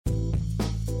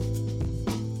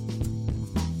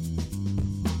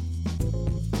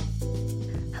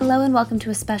Hello and welcome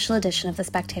to a special edition of The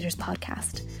Spectator's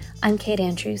podcast. I'm Kate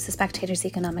Andrews, The Spectator's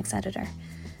economics editor.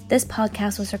 This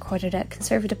podcast was recorded at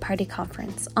Conservative Party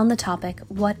conference on the topic,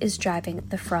 what is driving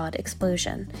the fraud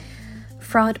explosion?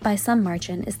 Fraud, by some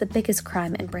margin, is the biggest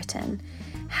crime in Britain.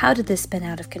 How did this spin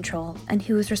out of control, and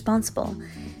who is responsible?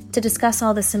 To discuss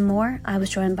all this and more, I was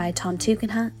joined by Tom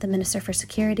Tugendhat, the Minister for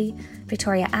Security,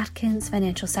 Victoria Atkins,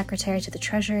 Financial Secretary to the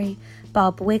Treasury,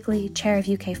 Bob Wigley, Chair of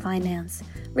UK Finance,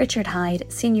 Richard Hyde,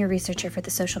 Senior Researcher for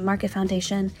the Social Market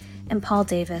Foundation, and Paul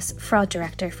Davis, Fraud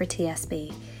Director for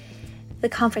TSB. The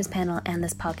conference panel and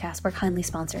this podcast were kindly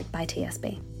sponsored by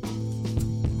TSB.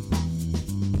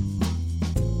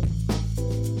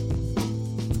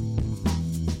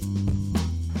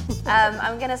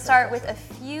 I'm going to start with a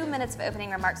few minutes of opening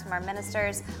remarks from our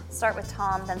ministers. We'll start with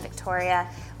Tom, then Victoria.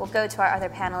 We'll go to our other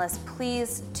panelists.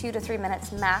 Please, 2 to 3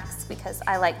 minutes max, because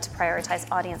I like to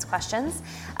prioritize audience questions.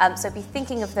 So be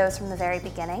thinking of those from the very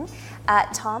beginning.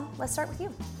 Tom, let's start with you.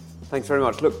 Thanks very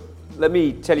much. Look, let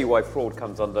me tell you why fraud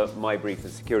comes under my brief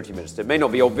as Security Minister. It may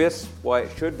not be obvious why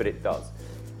it should, but it does.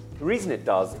 The reason it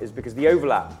does is because the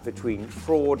overlap between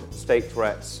fraud, state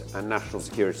threats, and national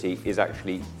security is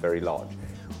actually very large.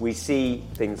 We see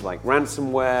things like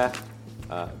ransomware,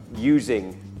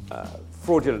 using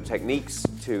fraudulent techniques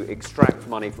to extract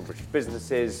money from British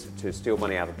businesses, to steal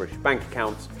money out of British bank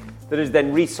accounts, that is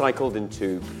then recycled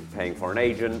into paying foreign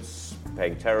agents,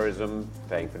 paying terrorism,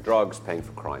 paying for drugs, paying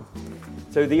for crime.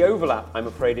 So the overlap, I'm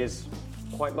afraid, is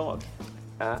quite large.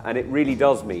 And it really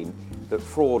does mean that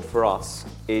fraud for us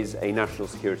is a national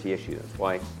security issue. That's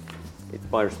why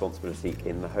it's my responsibility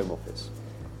in the Home Office.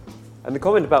 And the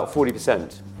comment about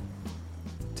 40%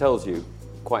 tells you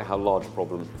quite how large a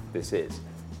problem this is.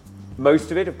 Most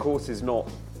of it, of course, is not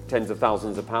tens of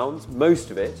thousands of pounds.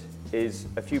 Most of it is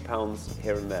a few pounds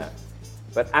here and there.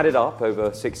 But added up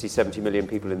over 60, 70 million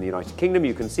people in the United Kingdom,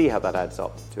 you can see how that adds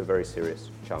up to a very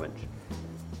serious challenge.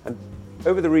 And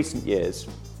over the recent years,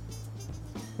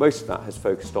 most of that has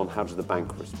focused on how does the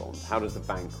bank respond? How does the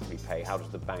bank repay? How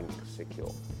does the bank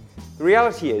secure? The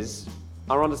reality is,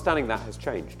 our understanding of that has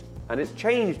changed. And it's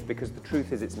changed because the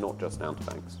truth is it's not just down to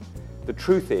banks. The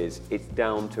truth is it's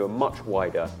down to a much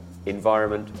wider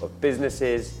environment of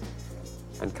businesses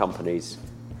and companies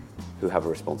who have a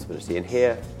responsibility. And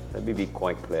here, let me be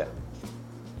quite clear.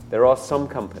 There are some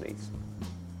companies,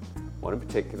 one in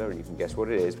particular, and you can guess what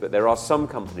it is, but there are some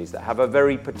companies that have a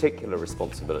very particular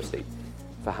responsibility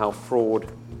for how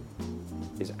fraud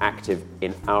is active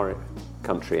in our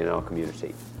country, in our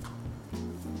community.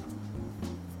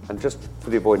 And just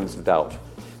for the avoidance of doubt,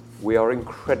 we are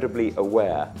incredibly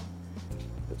aware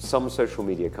that some social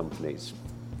media companies,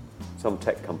 some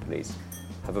tech companies,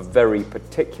 have a very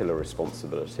particular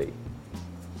responsibility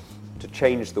to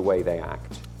change the way they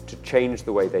act, to change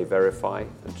the way they verify,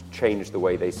 and to change the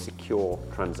way they secure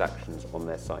transactions on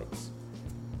their sites.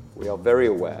 We are very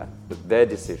aware that their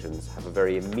decisions have a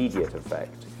very immediate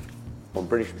effect on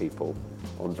British people,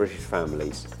 on British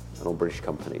families, and on British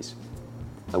companies.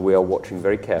 And we are watching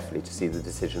very carefully to see the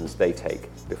decisions they take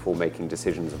before making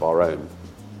decisions of our own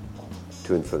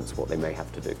to influence what they may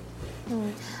have to do.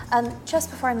 Just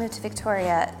before I move to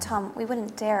Victoria, Tom, we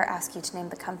wouldn't dare ask you to name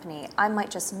the company. I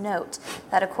might just note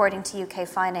that according to UK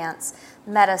Finance,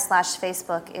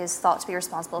 Meta/Facebook is thought to be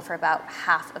responsible for about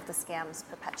half of the scams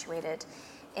perpetuated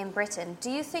in Britain. Do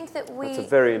you think that That's a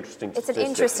very interesting statistic. It's an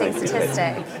interesting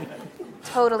statistic,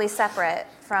 totally separate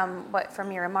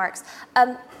from your remarks.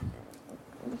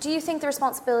 Do you think the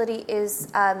responsibility is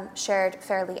shared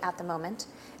fairly at the moment?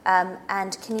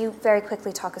 And can you very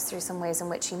quickly talk us through some ways in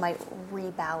which you might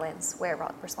rebalance where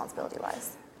responsibility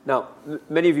lies? Now,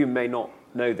 many of you may not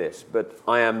know this, but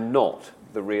I am not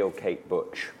the real Kate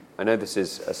Butch. I know this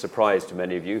is a surprise to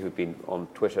many of you who've been on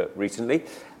Twitter recently,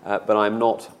 but I'm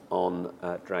not on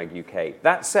Drag UK.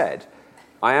 That said,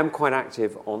 I am quite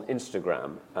active on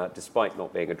Instagram, despite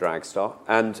not being a drag star.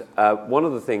 And one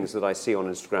of the things that I see on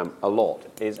Instagram a lot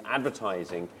is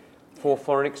advertising for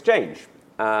foreign exchange.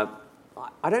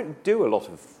 I don't do a lot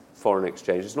of foreign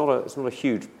exchange. It's not a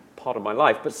huge part of my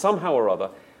life, but somehow or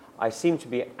other, I seem to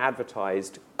be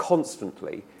advertised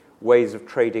constantly ways of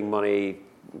trading money,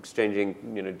 exchanging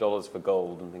dollars for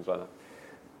gold and things like that.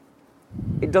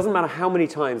 It doesn't matter how many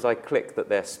times I click that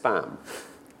they're spam.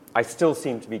 I still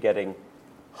seem to be getting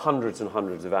hundreds and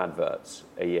hundreds of adverts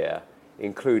a year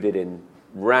included in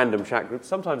random chat groups,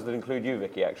 sometimes that include you,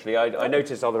 Vicky, actually. I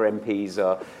notice other MPs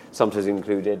are sometimes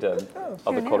included,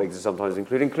 other colleagues are sometimes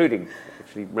including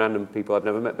actually random people I've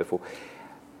never met before.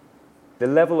 The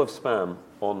level of spam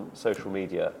on social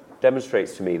media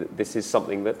demonstrates to me that this is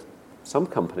something that some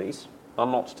companies are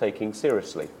not taking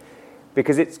seriously.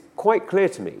 Because it's quite clear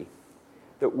to me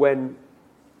that when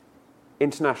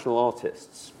international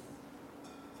artists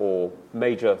or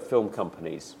major film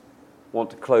companies want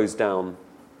to close down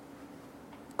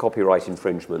copyright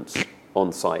infringements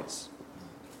on sites,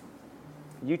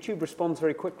 YouTube responds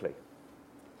very quickly.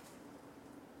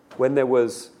 When there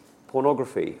was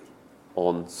pornography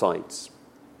on sites,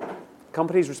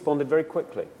 companies responded very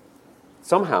quickly.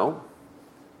 Somehow,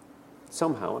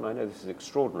 and I know this is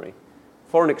extraordinary,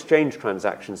 foreign exchange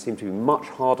transactions seem to be much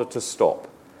harder to stop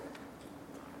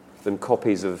than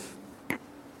copies of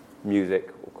music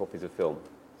or copies of film.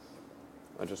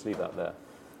 I'll just leave that there.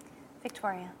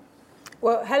 Victoria.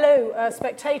 Well, hello,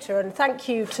 Spectator, and thank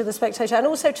you to the Spectator, and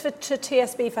also to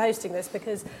TSB for hosting this,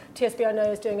 because TSB, I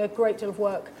know, is doing a great deal of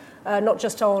work, not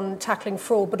just on tackling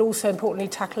fraud, but also, importantly,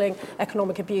 tackling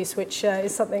economic abuse, which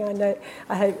is something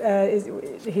I hope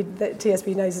that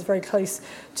TSB knows is very close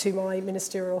to my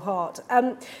ministerial heart.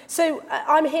 So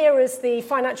I'm here as the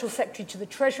Financial Secretary to the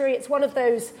Treasury. It's one of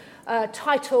those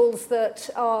titles that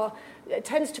it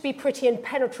tends to be pretty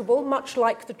impenetrable, much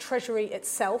like the Treasury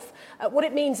itself. What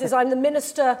it means is I'm the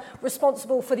minister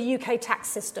responsible for the UK tax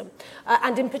system,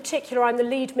 and in particular I'm the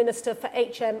lead minister for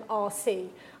HMRC.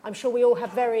 I'm sure we all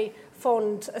have very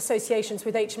fond associations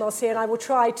with HMRC, and I will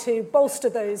try to bolster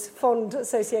those fond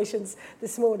associations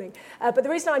this morning. But the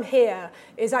reason I'm here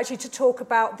is actually to talk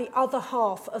about the other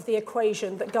half of the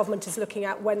equation that government is looking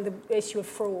at when the issue of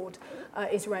fraud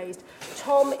is raised.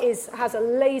 Tom has a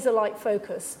laser-like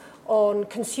focus on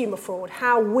consumer fraud,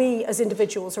 how we as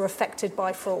individuals are affected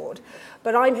by fraud.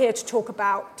 But I'm here to talk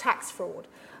about tax fraud,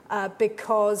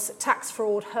 because tax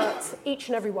fraud hurts each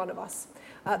and every one of us.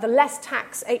 The less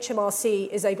tax HMRC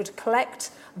is able to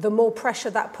collect, the more pressure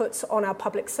that puts on our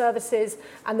public services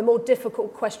and the more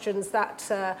difficult questions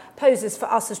that poses for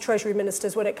us as Treasury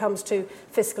ministers when it comes to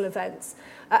fiscal events.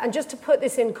 And just to put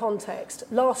this in context,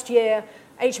 last year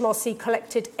HMRC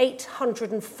collected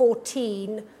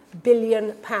 £814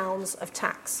 billion of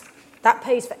tax. That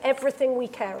pays for everything we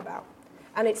care about.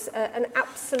 And it's an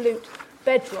absolute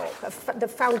bedrock, the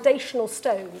foundational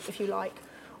stone, if you like,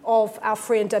 of our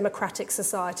free and democratic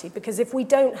society. Because if we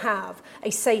don't have a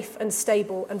safe and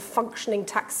stable and functioning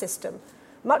tax system,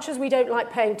 much as we don't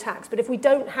like paying tax, but if we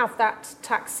don't have that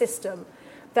tax system,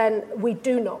 then we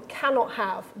cannot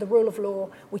have the rule of law,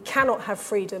 we cannot have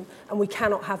freedom, and we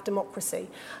cannot have democracy.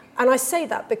 And I say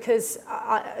that because,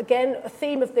 again, a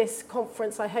theme of this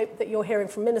conference, I hope that you're hearing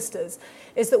from ministers,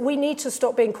 is that we need to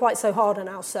stop being quite so hard on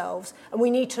ourselves, and we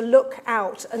need to look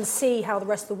out and see how the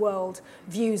rest of the world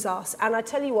views us. And I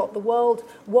tell you what, the world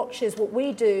watches what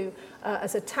we do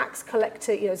as a tax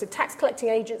collector, as a tax collecting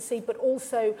agency, but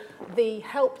also the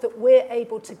help that we're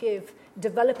able to give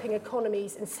developing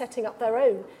economies in setting up their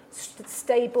own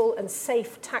stable and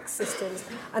safe tax systems.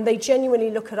 And they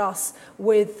genuinely look at us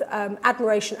with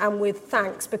admiration and with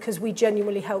thanks, because we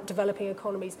genuinely help developing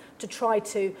economies to try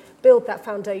to build that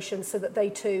foundation so that they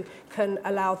too can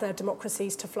allow their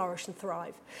democracies to flourish and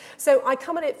thrive. So I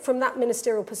come at it from that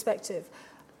ministerial perspective,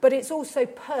 but it's also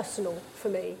personal for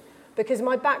me, because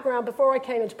my background, before I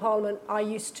came into Parliament, I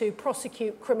used to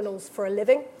prosecute criminals for a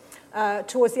living.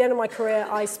 Towards the end of my career,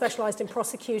 I specialised in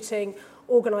prosecuting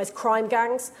organised crime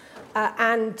gangs,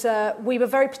 and we were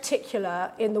very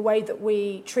particular in the way that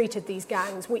we treated these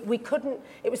gangs. We couldn't,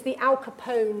 it was the Al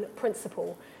Capone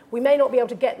principle. We may not be able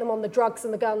to get them on the drugs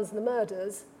and the guns and the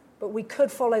murders, but we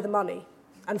could follow the money,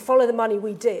 and follow the money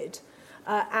we did.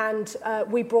 And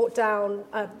we brought down,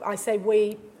 I say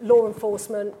we, law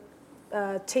enforcement,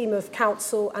 team of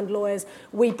counsel and lawyers,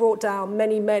 we brought down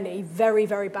many, many very,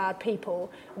 very bad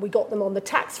people. We got them on the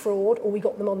tax fraud, or we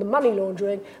got them on the money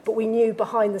laundering, but we knew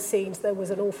behind the scenes there was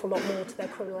an awful lot more to their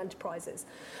criminal enterprises.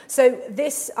 So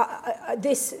this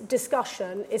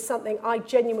discussion is something I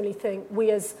genuinely think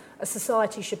we as a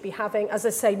society should be having, as I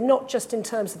say, not just in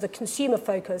terms of the consumer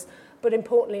focus, but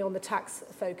importantly on the tax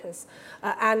focus.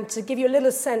 And to give you a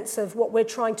little sense of what we're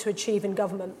trying to achieve in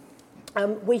government,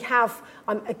 we have,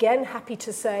 I'm again happy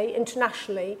to say,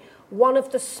 internationally, one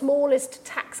of the smallest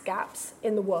tax gaps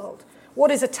in the world.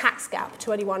 What is a tax gap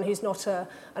to anyone who's not an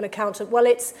accountant? Well,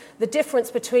 it's the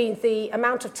difference between the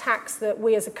amount of tax that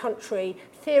we as a country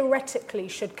theoretically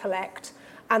should collect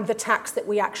and the tax that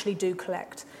we actually do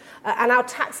collect. And our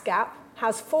tax gap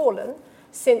has fallen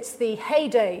since the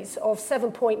heydays of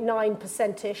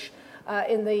 7.9%-ish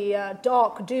in the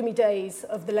dark, doomy days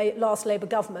of the last Labour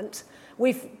government.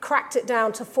 We've cracked it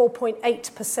down to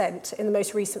 4.8% in the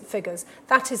most recent figures.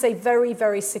 That is a very,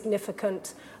 very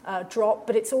significant drop,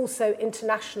 but it's also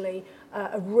internationally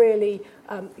a really,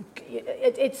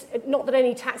 it's not that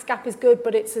any tax gap is good,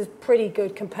 but it's pretty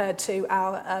good compared to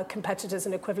our competitors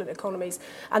in equivalent economies.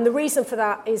 And the reason for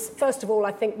that is, first of all,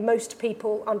 I think most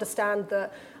people understand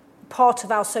that part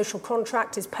of our social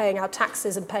contract is paying our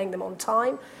taxes and paying them on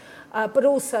time. But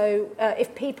also,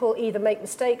 if people either make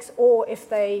mistakes or if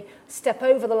they step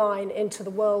over the line into the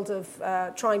world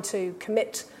of trying to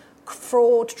commit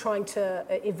fraud, trying to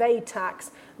evade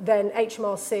tax, then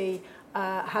HMRC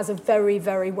has a very,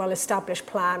 very well-established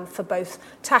plan for both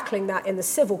tackling that in the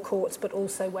civil courts, but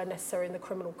also, where necessary, in the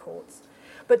criminal courts.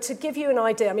 But to give you an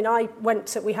idea, I mean,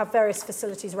 we have various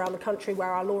facilities around the country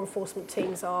where our law enforcement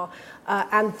teams are,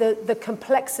 and the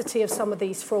complexity of some of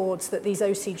these frauds that these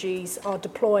OCGs are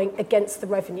deploying against the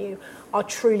revenue are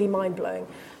truly mind-blowing.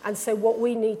 And so what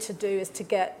we need to do is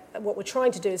what we're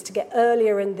trying to do is to get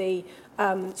earlier in the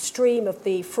stream of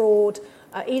the fraud,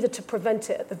 either to prevent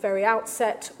it at the very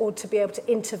outset or to be able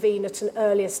to intervene at an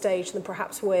earlier stage than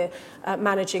perhaps we're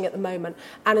managing at the moment.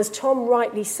 And as Tom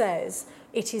rightly says,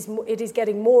 it is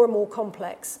getting more and more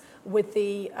complex with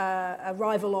the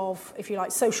arrival of, if you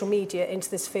like, social media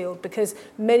into this field, because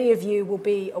many of you will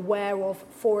be aware of,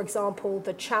 for example,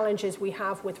 the challenges we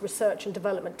have with research and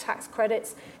development tax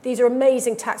credits. These are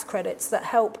amazing tax credits that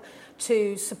help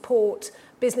to support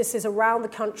businesses around the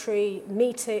country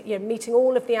meeting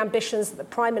all of the ambitions that the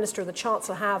Prime Minister or the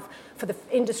Chancellor have for the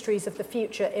industries of the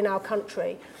future in our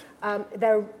country.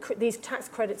 These tax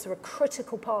credits are a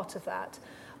critical part of that.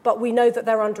 But we know that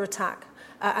they're under attack.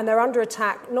 And they're under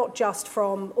attack not just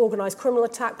from organised criminal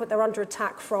attack, but they're under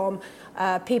attack from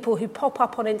people who pop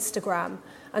up on Instagram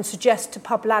and suggest to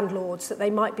pub landlords that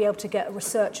they might be able to get a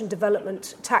research and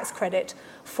development tax credit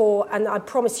for, and I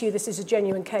promise you this is a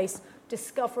genuine case,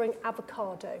 discovering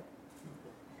avocado.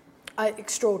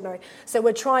 Extraordinary. So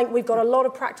we've got a lot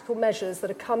of practical measures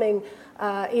that are coming,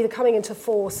 either coming into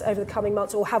force over the coming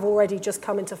months or have already just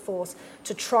come into force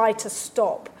to try to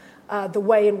stop the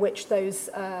way in which those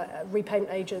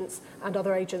repayment agents and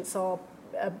other agents are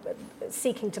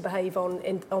seeking to behave on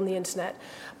the internet.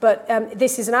 But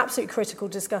this is an absolutely critical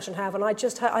discussion to have, and I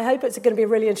hope it's going to be a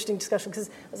really interesting discussion because,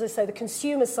 as I say, the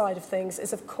consumer side of things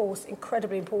is, of course,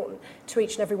 incredibly important to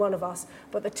each and every one of us,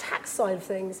 but the tax side of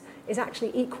things is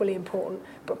actually equally important,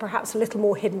 but perhaps a little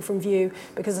more hidden from view,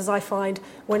 because as I find,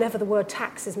 whenever the word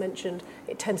tax is mentioned,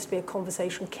 it tends to be a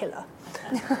conversation killer.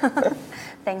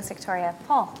 Thanks, Victoria.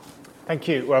 Paul? Thank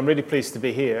you. Well, I'm really pleased to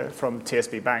be here from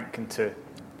TSB Bank and to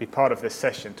be part of this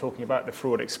session talking about the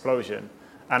fraud explosion.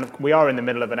 And we are in the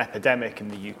middle of an epidemic in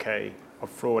the UK of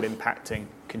fraud impacting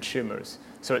consumers.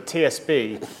 So at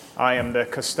TSB, I am the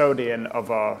custodian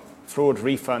of our fraud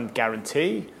refund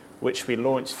guarantee, which we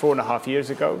launched 4.5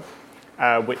 years ago,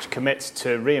 which commits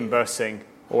to reimbursing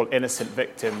all innocent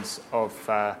victims of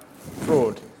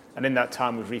fraud. And in that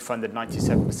time, we've refunded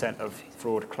 97% of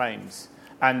fraud claims.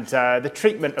 And the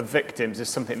treatment of victims is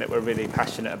something that we're really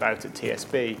passionate about at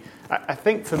TSB. I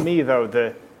think for me, though,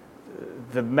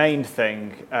 the main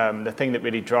thing, the thing that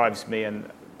really drives me and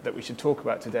that we should talk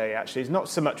about today, actually, is not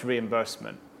so much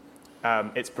reimbursement,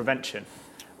 it's prevention.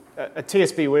 At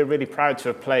TSB, we're really proud to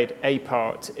have played a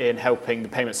part in helping the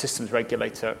Payment Systems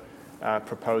Regulator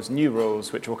propose new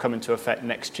rules, which will come into effect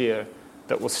next year,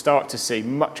 that will start to see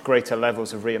much greater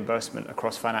levels of reimbursement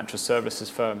across financial services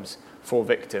firms for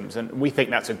victims. And we think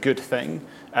that's a good thing,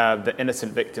 that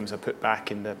innocent victims are put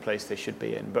back in the place they should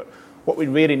be in. But what we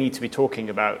really need to be talking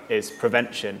about is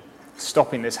prevention,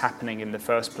 stopping this happening in the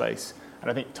first place. And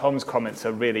I think Tom's comments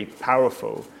are really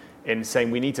powerful in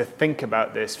saying we need to think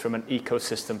about this from an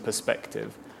ecosystem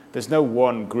perspective. There's no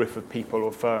one group of people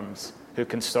or firms who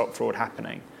can stop fraud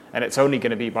happening. And it's only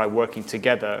going to be by working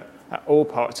together at all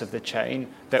parts of the chain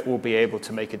that we'll be able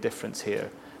to make a difference here.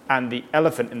 And the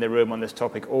elephant in the room on this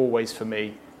topic always for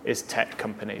me is tech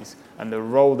companies and the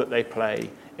role that they play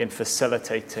in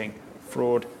facilitating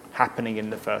fraud happening in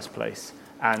the first place.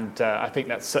 And I think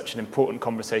that's such an important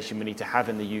conversation we need to have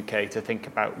in the UK to think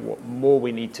about what more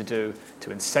we need to do to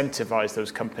incentivize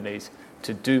those companies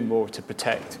to do more to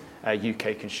protect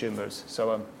UK consumers.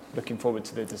 So I'm looking forward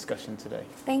to the discussion today.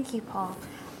 Thank you, Paul.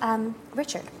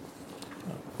 Richard.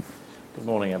 Good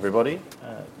morning, everybody.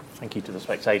 Thank you to The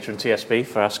Spectator and TSB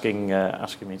for asking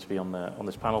me to be on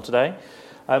this panel today.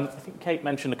 I think Kate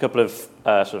mentioned a couple of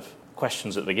sort of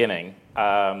questions at the beginning.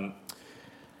 How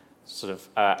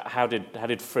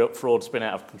did fraud spin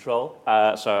out of control?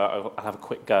 So I'll have a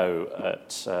quick go at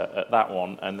that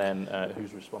one, and then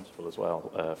who's responsible as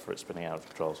well for it spinning out of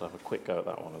control? So I'll have a quick go at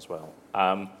that one as well.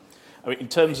 In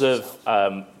terms of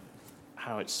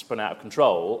how it's spun out of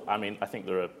control, I think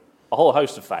there are a whole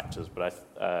host of factors, but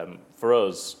for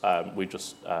us, we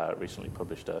just recently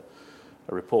published a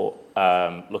report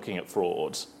looking at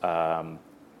fraud,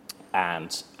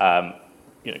 and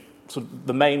so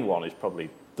the main one is probably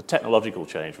the technological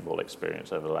change we've all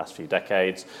experienced over the last few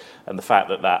decades, and the fact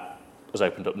that that has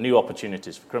opened up new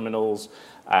opportunities for criminals,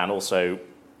 and also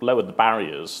lowered the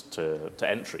barriers to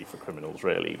entry for criminals.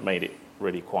 Really made it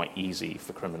really quite easy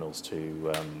for criminals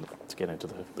to get into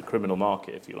the criminal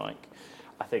market, if you like.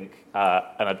 I think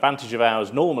an advantage of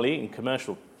ours normally in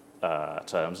commercial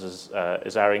terms is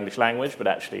our English language, but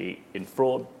actually in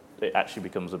fraud it actually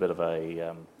becomes a bit of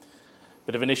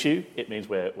an issue. It means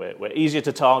we're easier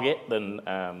to target than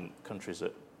countries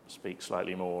that speak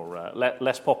slightly more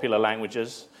less popular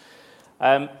languages.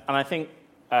 And I think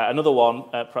another one,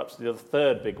 perhaps the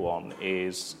third big one,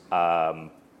 is the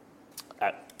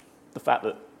fact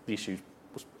that the issue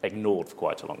was ignored for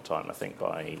quite a long time, I think,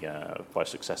 by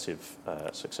successive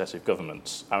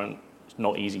governments. It's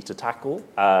not easy to tackle.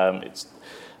 It's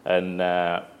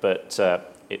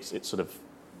sort of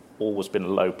always been a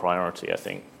low priority, I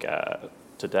think,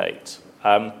 to date.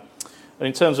 And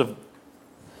in terms of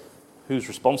who's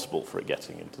responsible for it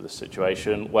getting into this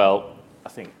situation, well, I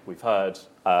think we've heard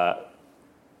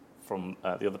from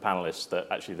the other panelists that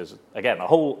actually there's, again, a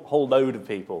whole load of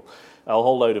people, a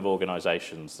whole load of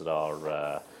organisations that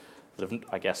have,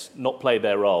 I guess, not played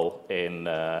their role in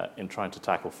trying to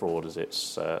tackle fraud as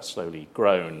it's slowly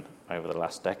grown over the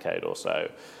last decade or so.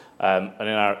 And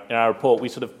in our report, we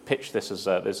sort of pitched this as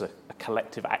there's a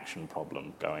collective action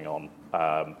problem going on.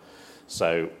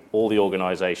 So all the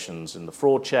organisations in the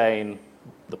fraud chain,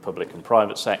 the public and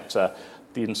private sector,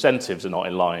 the incentives are not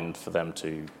aligned for them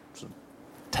to sort of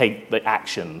take the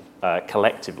action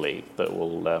collectively that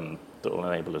will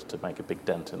enable us to make a big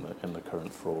dent in the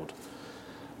current fraud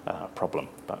problem.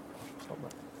 But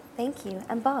Thank you.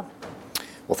 And Bob?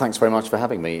 Well, thanks very much for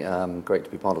having me. Great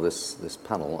to be part of this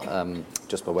panel.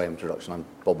 Just by way of introduction, I'm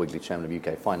Bob Wigley, Chairman of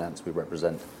UK Finance. We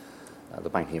represent the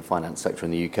banking and finance sector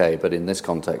in the UK, but in this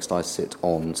context I sit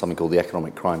on something called the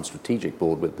Economic Crime Strategic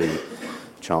Board with the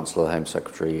Chancellor, the Home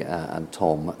Secretary and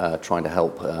Tom, trying to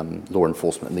help law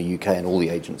enforcement in the UK and all the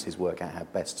agencies work out how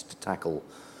best to tackle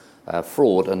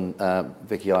fraud. And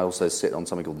Vicky, I also sit on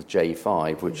something called the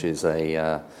J5, which is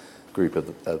a group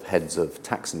of heads of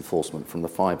tax enforcement from the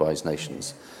Five Eyes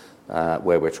nations,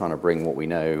 where we're trying to bring what we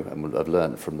know and have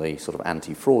learned from the sort of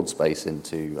anti-fraud space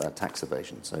into tax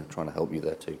evasion. So trying to help you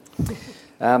there too.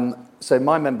 So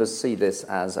my members see this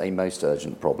as a most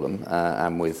urgent problem,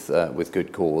 and with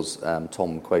good cause.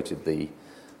 Tom quoted the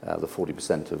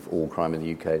 40% of all crime in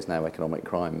the UK is now economic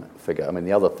crime figure. I mean,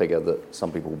 the other figure that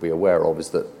some people will be aware of is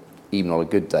that even on a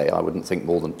good day, I wouldn't think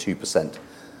more than 2%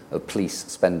 of police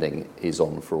spending is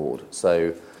on fraud.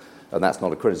 So, and that's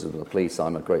not a criticism of the police.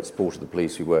 I'm a great supporter of the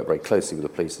police. We work very closely with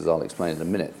the police, as I'll explain in a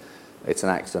minute. It's an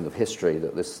accident of history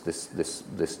that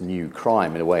this new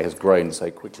crime, in a way, has grown so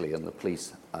quickly, and the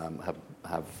police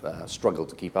have struggled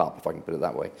to keep up, if I can put it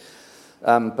that way.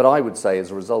 But I would say,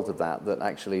 as a result of that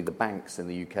actually the banks in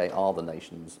the UK are the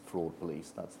nation's fraud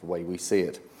police. That's the way we see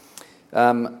it.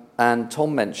 And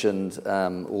Tom mentioned,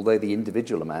 although the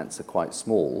individual amounts are quite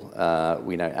small,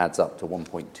 we know it adds up to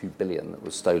 1.2 billion that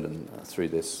was stolen through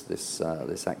this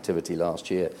activity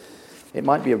last year. It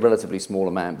might be a relatively small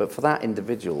amount, but for that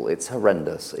individual, it's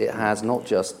horrendous. It has not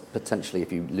just potentially,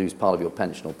 if you lose part of your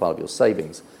pension or part of your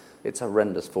savings, it's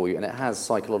horrendous for you, and it has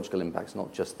psychological impacts,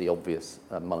 not just the obvious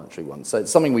monetary ones. So it's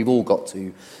something we've all got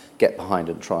to get behind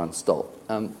and try and stop.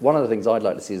 One of the things I'd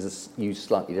like to see is use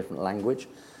slightly different language.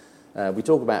 We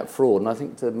talk about fraud, and I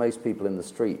think to most people in the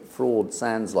street, fraud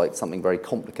sounds like something very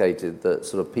complicated that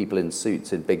sort of people in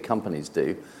suits in big companies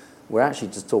do. We're actually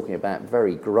just talking about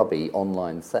very grubby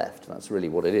online theft. That's really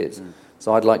what it is.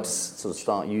 So I'd like to sort of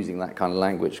start using that kind of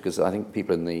language, because I think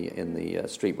people in the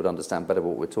street would understand better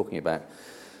what we're talking about.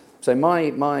 So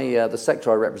the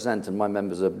sector I represent and my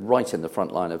members are right in the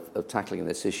front line of tackling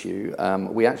this issue.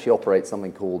 We actually operate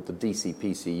something called the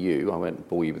DCPCU. I won't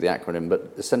bore you with the acronym,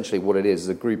 but essentially what it is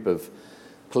a group of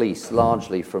police,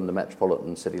 largely from the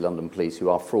Metropolitan City London Police, who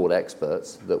are fraud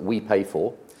experts that we pay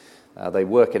for. They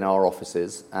work in our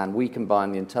offices, and we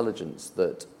combine the intelligence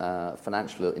that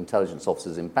financial intelligence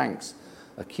officers in banks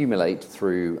accumulate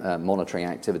through monitoring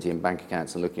activity in bank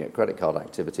accounts and looking at credit card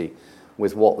activity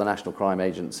with what the National Crime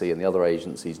Agency and the other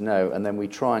agencies know, and then we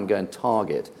try and go and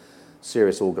target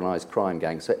serious organised crime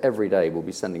gangs. So every day we'll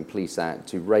be sending police out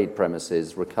to raid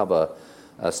premises, recover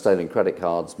stolen credit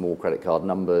cards, more credit card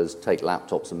numbers, take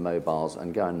laptops and mobiles,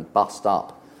 and go and bust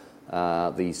up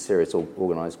these serious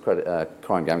organised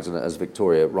crime gangs. And as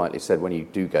Victoria rightly said, when you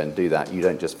do go and do that, you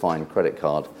don't just find credit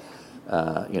card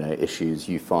issues.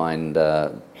 You find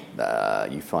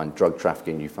drug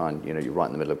trafficking. You find you're right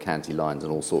in the middle of county lines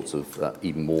and all sorts of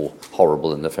even more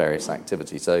horrible and nefarious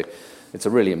activity. So it's a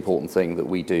really important thing that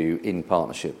we do in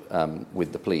partnership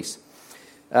with the police.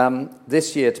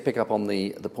 This year, to pick up on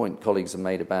the point colleagues have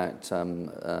made about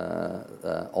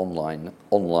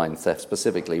online theft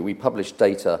specifically, we published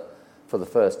data for the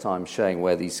first time showing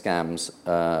where these scams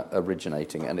are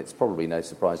originating, and it's probably no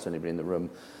surprise to anybody in the room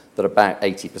that about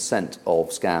 80% of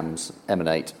scams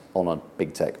emanate on a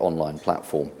big tech online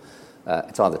platform.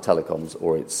 It's either telecoms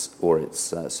or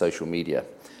it's social media.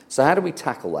 So how do we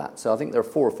tackle that? So I think there are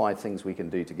 4 or 5 things we can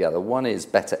do together. One is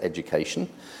better education.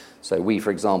 So we,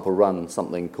 for example, run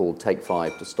something called Take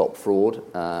 5 to Stop Fraud.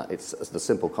 It's the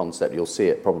simple concept. You'll see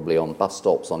it probably on bus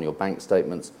stops, on your bank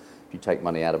statements. If you take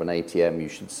money out of an ATM, you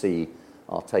should see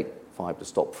our Take 5 to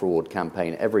Stop Fraud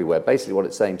campaign everywhere. Basically what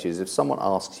it's saying to you is if someone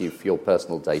asks you for your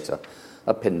personal data,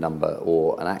 a PIN number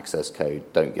or an access code,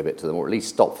 don't give it to them, or at least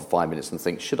stop for 5 minutes and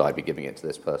think, should I be giving it to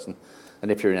this person?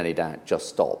 And if you're in any doubt, just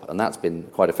stop. And that's been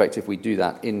quite effective. We do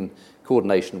that in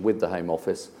coordination with the Home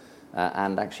Office.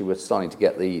 And actually, we're starting to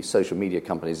get the social media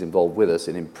companies involved with us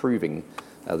in improving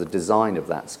the design of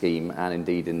that scheme and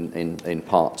indeed in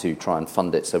part to try and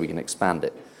fund it so we can expand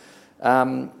it.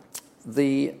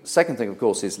 The second thing, of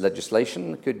course, is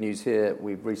legislation. Good news here,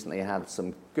 we've recently had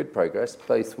some good progress,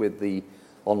 both with the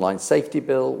Online Safety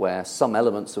Bill, where some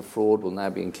elements of fraud will now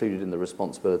be included in the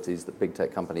responsibilities that big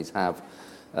tech companies have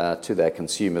to their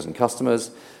consumers and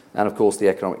customers, and of course the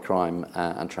Economic Crime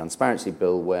and Transparency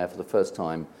Bill, where for the first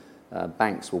time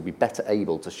banks will be better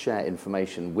able to share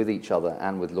information with each other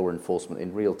and with law enforcement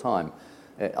in real time.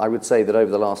 I would say that over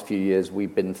the last few years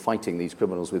we've been fighting these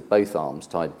criminals with both arms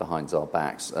tied behind our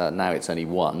backs. Now it's only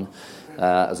one.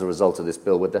 As a result of this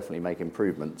bill, we'll definitely make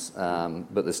improvements,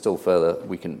 but there's still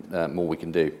more we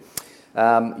can do.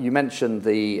 You mentioned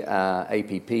the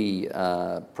APP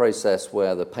process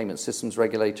where the payment systems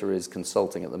regulator is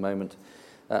consulting at the moment.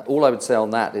 All I would say on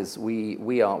that is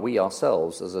we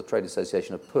ourselves as a trade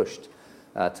association have pushed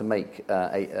to make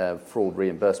fraud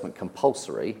reimbursement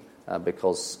compulsory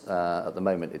because at the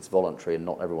moment it's voluntary and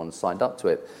not everyone's signed up to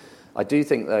it. I do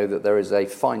think, though, that there is a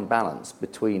fine balance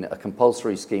between a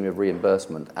compulsory scheme of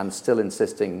reimbursement and still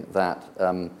insisting that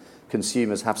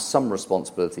consumers have some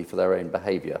responsibility for their own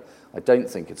behaviour. I don't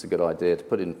think it's a good idea to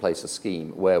put in place a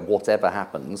scheme where whatever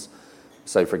happens,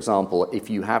 so for example, if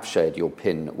you have shared your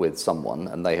PIN with someone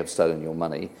and they have stolen your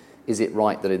money, is it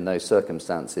right that in those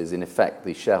circumstances, in effect,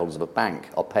 the shareholders of a bank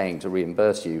are paying to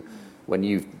reimburse you when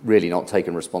you've really not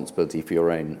taken responsibility for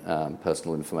your own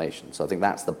personal information? So I think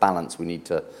that's the balance we need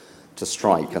to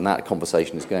strike, and that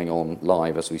conversation is going on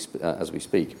live as we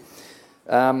speak.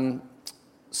 Final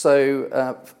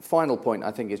point,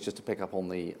 I think, is just to pick up on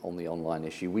the online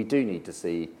issue. We do need to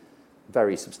see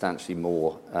very substantially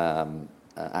more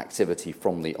activity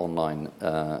from the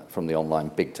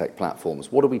online big tech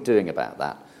platforms. What are we doing about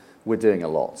that? We're doing a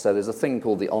lot. So there's a thing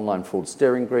called the Online Fraud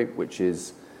Steering Group, which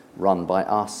is run by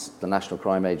us, the National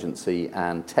Crime Agency,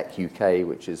 and Tech UK,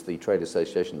 which is the trade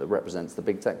association that represents the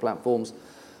big tech platforms.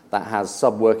 That has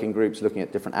sub-working groups looking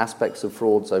at different aspects of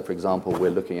fraud. So, for example, we're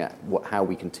looking at how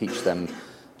we can teach them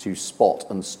to spot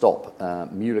and stop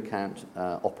mule account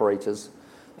operators.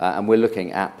 And we're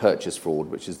looking at purchase fraud,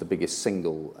 which is the biggest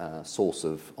single source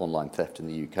of online theft in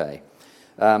the UK.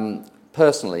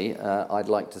 Personally, I'd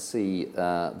like to see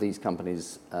these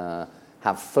companies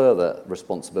have further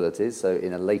responsibilities. So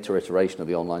in a later iteration of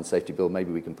the Online Safety Bill,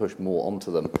 maybe we can push more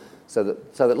onto them so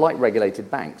that like regulated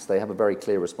banks, they have a very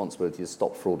clear responsibility to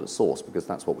stop fraud at source, because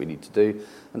that's what we need to do.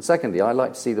 And secondly, I'd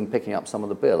like to see them picking up some of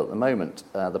the bill. At the moment,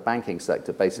 the banking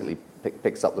sector basically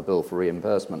picks up the bill for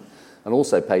reimbursement and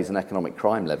also pays an economic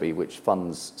crime levy, which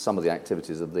funds some of the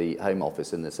activities of the Home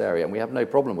Office in this area. And we have no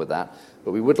problem with that,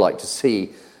 but we would like to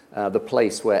see the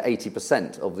place where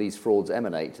 80% of these frauds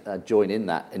emanate join in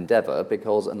that endeavour,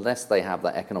 because unless they have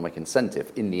that economic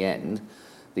incentive, in the end,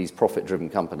 these profit-driven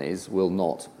companies will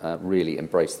not really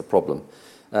embrace the problem.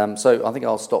 So I think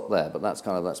I'll stop there, but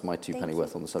that's my two penny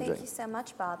worth on the subject. Thank you so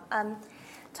much, Bob.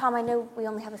 Tom, I know we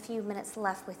only have a few minutes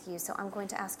left with you, so I'm going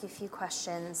to ask you a few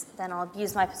questions. Then I'll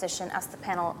use my position, ask the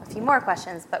panel a few more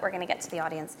questions, but we're going to get to the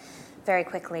audience very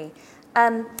quickly.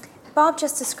 Bob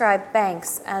just described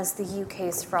banks as the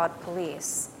UK's fraud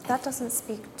police. That doesn't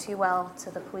speak too well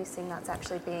to the policing that's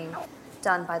actually being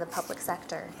done by the public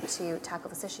sector to tackle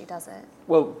this issue, does it?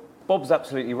 Well, Bob's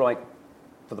absolutely right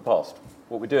for the past.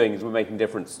 What we're doing is we're making a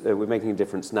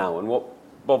difference now. And what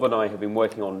Bob and I have been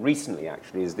working on recently,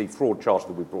 actually, is the fraud charter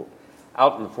that we brought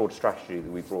out and the fraud strategy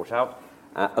that we brought out.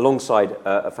 alongside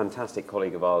a fantastic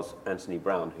colleague of ours, Anthony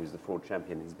Brown, who's the fraud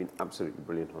champion. He's been absolutely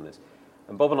brilliant on this.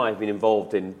 And Bob and I have been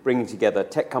involved in bringing together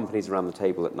tech companies around the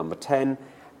table at Number 10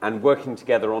 and working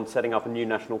together on setting up a new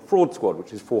national fraud squad,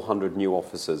 which is 400 new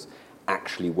officers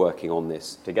actually working on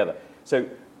this together. So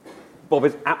Bob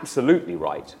is absolutely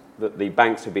right that the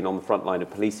banks have been on the front line of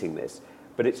policing this,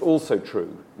 but it's also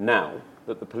true now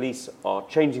that the police are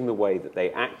changing the way that they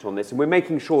act on this, and we're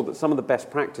making sure that some of the best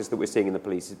practice that we're seeing in the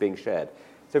police is being shared.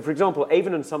 So, for example,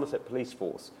 Avon and Somerset Police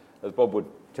Force, as Bob would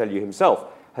tell you himself,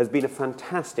 has been a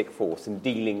fantastic force in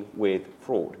dealing with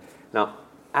fraud. Now,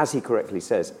 as he correctly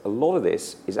says, a lot of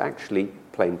this is actually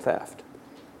plain theft.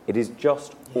 It is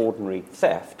just ordinary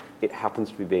theft. It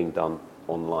happens to be being done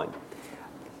online.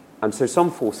 And so some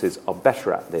forces are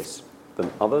better at this than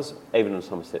others. Avon and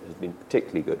Somerset has been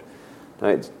particularly good. Now,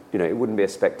 it wouldn't be a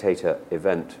Spectator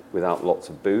event without lots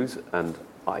of booze, and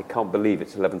I can't believe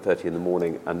it's 11:30 in the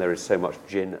morning and there is so much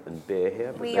gin and beer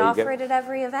here. We offer it at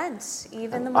every event,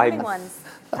 even the morning ones.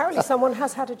 Apparently someone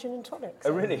has had a gin and tonic. So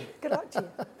oh, really? Good luck to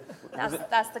you.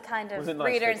 That's the kind of nice,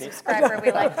 reader and Vicky? subscriber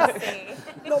we like to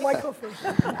see. Not my coffee.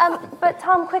 But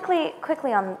Tom,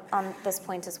 quickly on this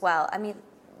point as well. I mean,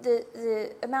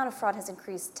 the amount of fraud has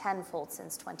increased tenfold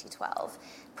since 2012.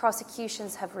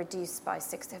 Prosecutions have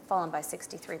fallen by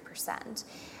 63%.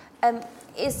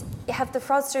 Have the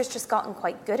fraudsters just gotten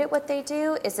quite good at what they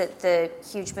do? Is it the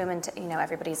huge movement?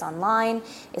 Everybody's online.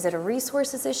 Is it a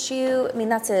resources issue? I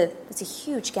mean, it's a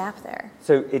huge gap there.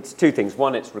 So it's two things.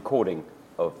 One, it's recording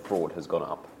of fraud has gone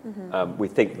up. Mm-hmm. We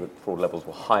think that fraud levels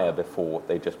were higher before,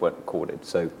 they just weren't recorded.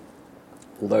 So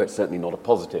although it's certainly not a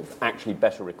positive, actually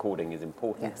better recording is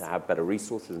important to have better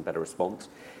resources and better response.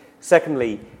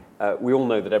 Secondly, we all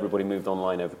know that everybody moved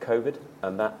online over COVID,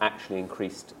 and that actually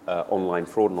increased online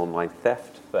fraud and online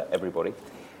theft for everybody.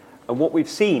 And what we've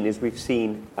seen is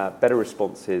better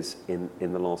responses in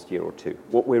the last year or two.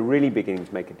 What we're really beginning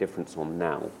to make a difference on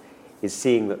now is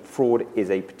seeing that fraud is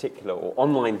a particular, or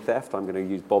online theft, I'm going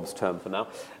to use Bob's term for now,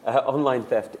 online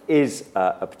theft is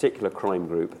a particular crime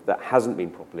group that hasn't been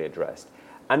properly addressed.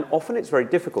 And often it's very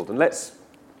difficult. And let's,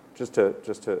 just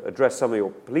to address some of your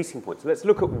policing points, let's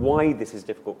look at why this is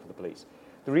difficult for the police.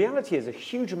 The reality is a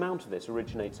huge amount of this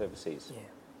originates overseas. Yeah.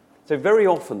 So very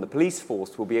often the police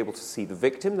force will be able to see the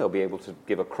victim, they'll be able to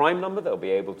give a crime number, they'll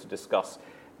be able to discuss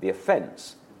the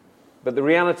offence. But the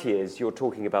reality is you're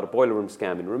talking about a boiler room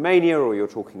scam in Romania, or you're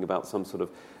talking about some sort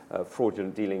of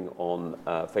fraudulent dealing on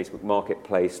Facebook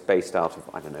Marketplace based out of,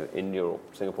 I don't know, India or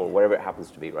Singapore, or wherever it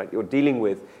happens to be, right? You're dealing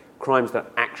with crimes that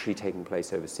are actually taking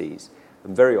place overseas,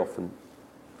 and very often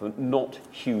for not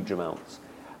huge amounts.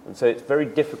 And so it's very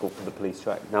difficult for the police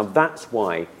to act. Now that's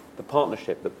why the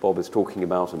partnership that Bob is talking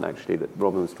about, and actually that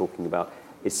Robin was talking about,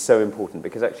 is so important,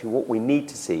 because actually what we need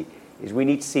to see is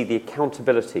the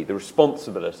accountability, the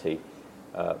responsibility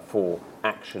for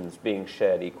actions being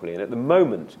shared equally. And at the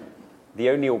moment, the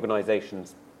only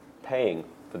organisations paying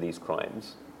for these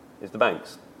crimes is the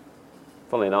banks.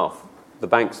 Funnily enough, the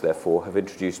banks, therefore, have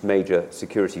introduced major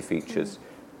security features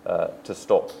to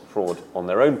stop fraud on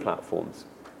their own platforms.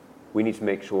 We need to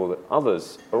make sure that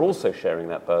others are also sharing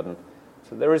that burden,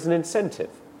 so there is an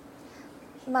incentive.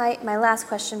 My last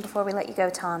question before we let you go,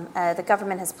 Tom. The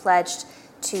government has pledged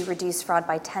to reduce fraud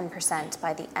by 10%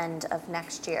 by the end of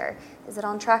next year. Is it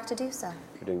on track to do so?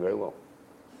 You're doing very well.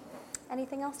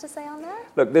 Anything else to say on that?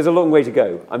 Look, there's a long way to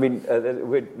go. I mean,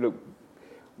 we're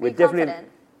definitely... confident?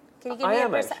 Can you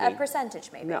give me a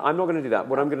percentage, maybe? No, I'm not going to do that.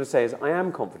 What I'm going to say is I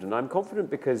am confident. I'm confident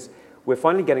because we're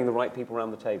finally getting the right people around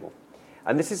the table.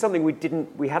 And this is something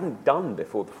we hadn't done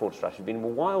before the fraud strategy. It's been a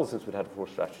while since we'd had a fraud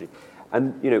strategy.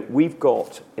 And, we've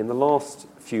got, in the last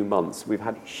few months, we've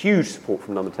had huge support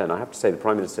from Number 10. I have to say the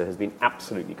Prime Minister has been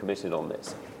absolutely committed on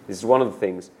this. This is one of the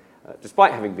things,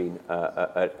 despite having been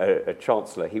a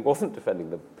Chancellor, he wasn't defending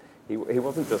them. He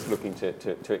wasn't just looking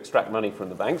to extract money from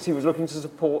the banks. He was looking to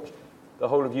support the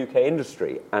whole of UK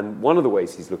industry. And one of the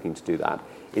ways he's looking to do that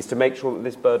is to make sure that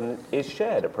this burden is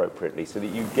shared appropriately so that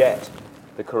you get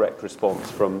the correct response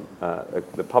from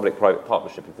the public-private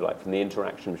partnership, if you like, from the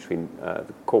interaction between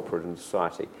the corporate and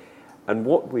society. And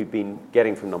what we've been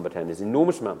getting from Number 10 is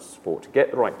enormous amounts of support to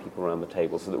get the right people around the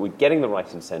table so that we're getting the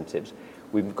right incentives.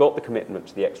 We've got the commitment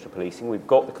to the extra policing. We've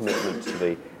got the commitment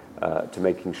to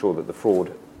making sure that the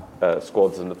fraud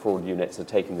squads and the fraud units are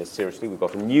taking this seriously. We've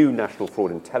got a new National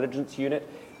Fraud Intelligence Unit.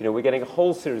 We're getting a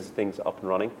whole series of things up and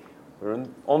running. We're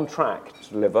on track to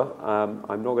deliver. I'm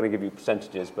not going to give you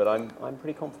percentages, but I'm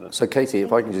pretty confident. So, Katie,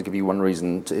 if I can just give you one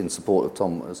reason in support of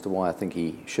Tom as to why I think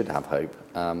he should have hope.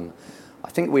 I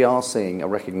think we are seeing a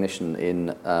recognition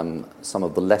in some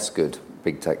of the less good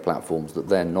big tech platforms that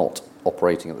they're not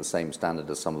operating at the same standard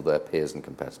as some of their peers and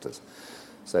competitors.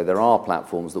 So there are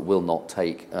platforms that will not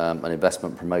take an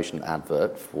investment promotion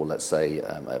advert for, let's say,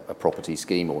 a property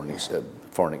scheme or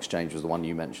foreign exchange was the one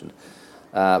you mentioned,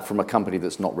 from a company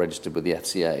that's not registered with the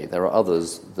FCA. There are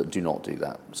others that do not do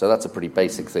that. So that's a pretty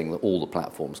basic thing that all the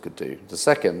platforms could do. The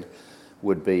second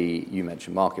would be, you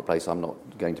mentioned marketplace. I'm not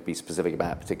going to be specific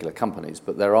about particular companies,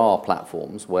 but there are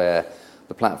platforms where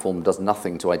the platform does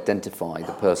nothing to identify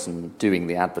the person doing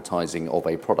the advertising of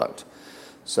a product.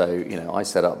 So, I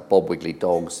set up Bob Wiggly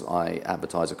Dogs, I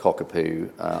advertise a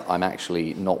cockapoo, I'm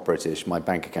actually not British, my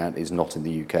bank account is not in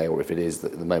the UK, or if it is,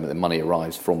 at the moment the money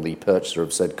arrives from the purchaser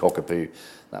of said cockapoo,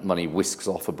 that money whisks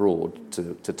off abroad,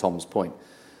 to Tom's point.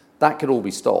 That could all be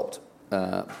stopped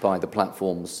by the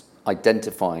platforms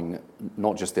identifying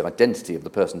not just the identity of the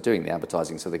person doing the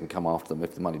advertising so they can come after them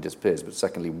if the money disappears, but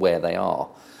secondly, where they are,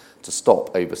 to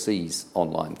stop overseas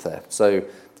online theft. So,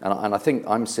 and I think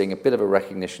I'm seeing a bit of a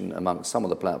recognition amongst some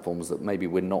of the platforms that maybe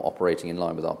we're not operating in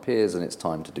line with our peers and it's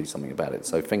time to do something about it.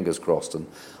 So fingers crossed, and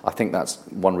I think that's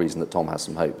one reason that Tom has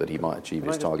some hope that he might achieve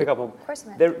his target. Of course,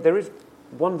 there is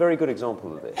one very good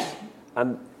example of this,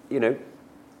 and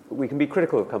we can be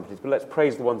critical of companies, but let's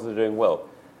praise the ones that are doing well.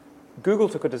 Google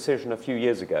took a decision a few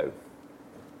years ago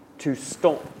to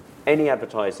stop any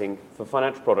advertising for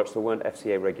financial products that weren't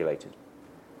FCA regulated.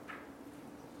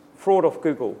 Fraud off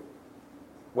Google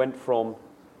went from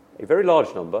a very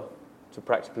large number to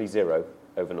practically zero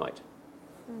overnight.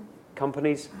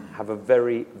 Companies have a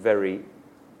very, very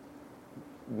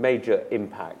major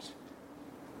impact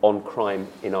on crime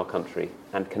in our country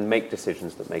and can make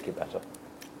decisions that make it better.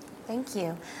 Thank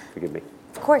you. Forgive me.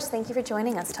 Of course, thank you for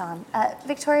joining us, Tom.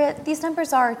 Victoria, these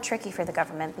numbers are tricky for the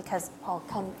government because, Paul,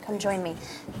 come join me.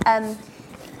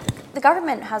 The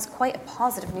government has quite a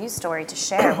positive news story to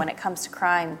share when it comes to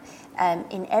crime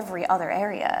in every other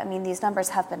area. I mean, these numbers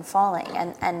have been falling,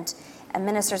 and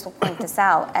ministers will point this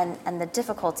out, and the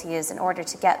difficulty is in order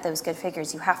to get those good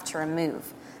figures, you have to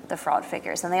remove the fraud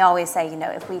figures. And they always say,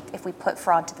 if we put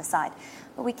fraud to the side.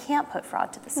 But we can't put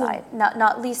fraud to the side,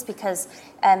 not least because,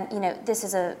 this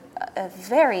is a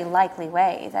very likely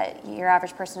way that your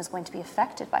average person is going to be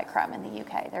affected by crime in the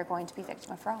UK. They're going to be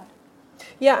victim of fraud.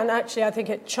 Yeah, and actually I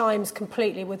think it chimes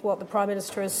completely with what the Prime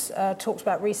Minister has talked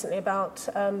about recently about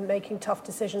making tough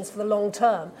decisions for the long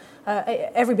term.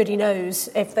 Everybody knows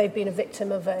if they've been a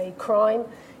victim of a crime,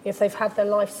 if they've had their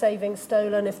life savings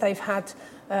stolen, if they've had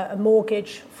a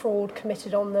mortgage fraud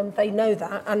committed on them, they know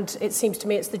that, and it seems to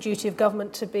me it's the duty of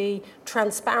government to be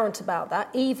transparent about that,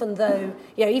 even though,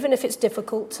 even if it's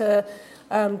difficult to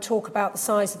talk about the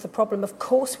size of the problem. Of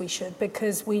course we should,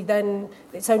 because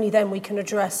it's only then we can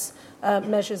address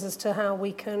measures as to how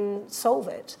we can solve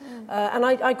it. And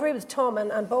I agree with Tom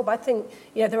and Bob. I think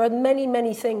there are many,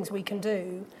 many things we can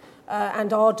do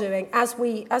and are doing as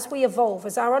we evolve,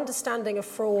 as our understanding of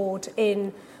fraud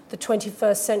in the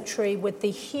 21st century, with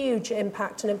the huge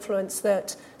impact and influence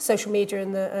that social media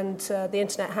and the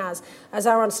internet has, as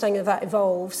our understanding of that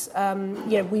evolves,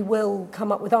 we will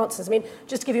come up with answers. I mean,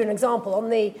 just to give you an example,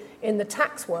 in the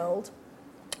tax world,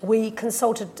 we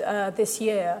consulted this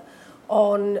year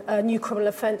on a new criminal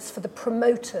offence for the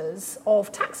promoters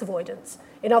of tax avoidance.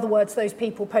 In other words, those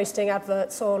people posting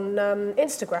adverts on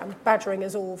Instagram, badgering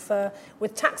us all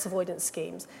with tax avoidance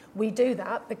schemes. We do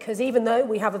that because even though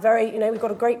we have we've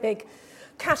got a great big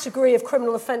category of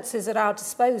criminal offences at our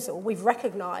disposal, we've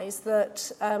recognised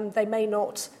that they may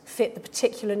not fit the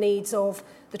particular needs of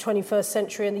the 21st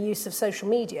century and the use of social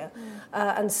media.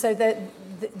 And so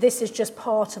this is just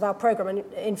part of our programme.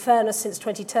 And in fairness, since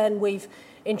 2010, we've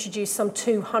introduced some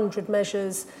 200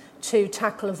 measures to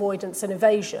tackle avoidance and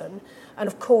evasion. And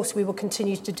of course, we will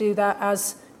continue to do that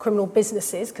as criminal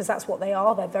businesses, because that's what they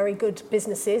are. They're very good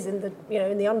businesses in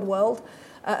the underworld,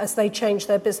 as they change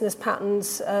their business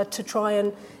patterns to try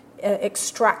and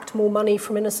extract more money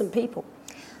from innocent people.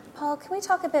 Paul, can we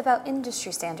talk a bit about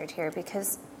industry standard here?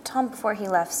 Because Tom, before he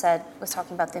left, was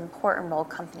talking about the important role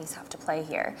companies have to play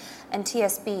here. And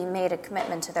TSB made a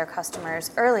commitment to their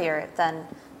customers earlier than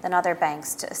other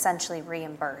banks to essentially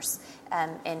reimburse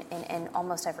in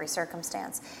almost every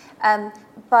circumstance.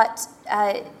 But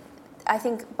I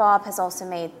think Bob has also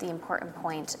made the important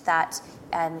point that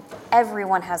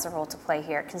everyone has a role to play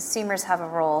here. Consumers have a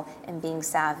role in being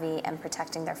savvy and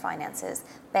protecting their finances.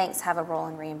 Banks have a role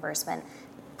in reimbursement.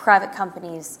 Private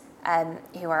companies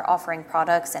who are offering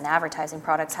products and advertising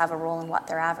products have a role in what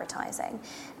they're advertising.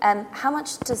 How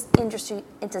much does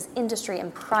industry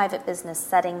and private business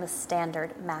setting the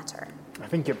standard matter? I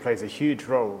think it plays a huge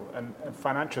role, and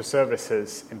financial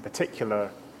services in particular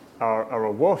are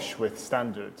awash with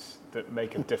standards that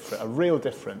make a real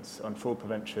difference on fraud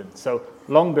prevention. So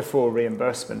long before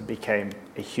reimbursement became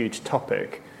a huge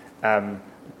topic,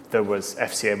 there was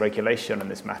FCA regulation on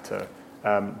this matter.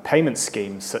 Payment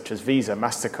schemes such as Visa,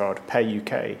 MasterCard, Pay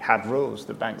UK had rules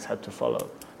that banks had to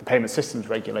follow. The payment systems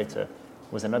regulator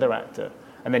was another actor.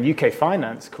 And then UK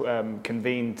Finance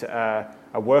convened a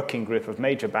working group of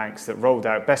major banks that rolled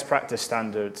out best practice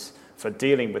standards for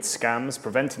dealing with scams,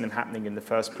 preventing them happening in the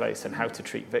first place, and how to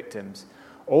treat victims.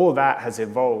 All that has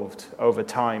evolved over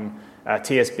time.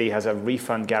 TSB has a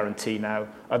refund guarantee now.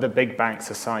 Other big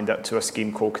banks are signed up to a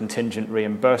scheme called contingent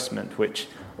reimbursement, which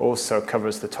also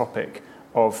covers the topic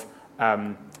of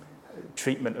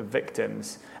treatment of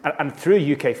victims. And through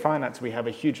UK Finance, we have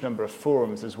a huge number of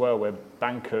forums as well, where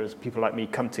bankers, people like me,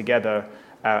 come together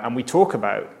and we talk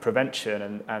about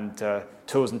prevention and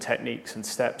tools and techniques and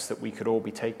steps that we could all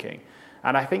be taking.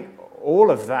 And I think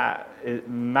all of that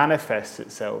manifests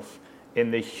itself in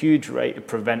the huge rate of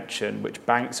prevention which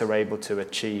banks are able to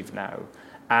achieve now.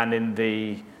 And in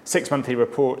the 6-monthly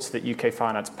reports that UK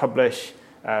Finance publish,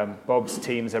 Bob's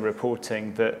teams are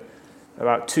reporting that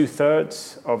about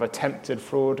 2/3 of attempted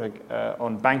fraud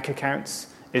on bank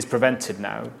accounts is prevented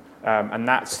now. And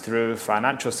that's through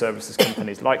financial services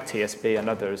companies like TSB and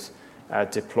others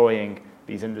deploying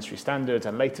these industry standards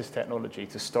and latest technology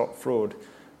to stop fraud.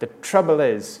 The trouble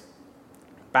is,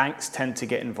 banks tend to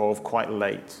get involved quite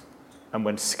late. And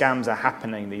when scams are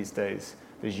happening these days,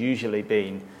 there's usually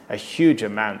been a huge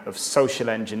amount of social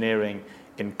engineering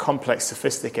in complex,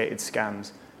 sophisticated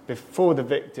scams before the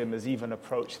victim has even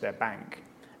approached their bank.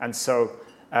 And so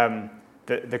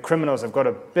the criminals have got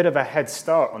a bit of a head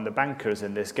start on the bankers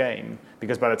in this game,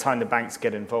 because by the time the banks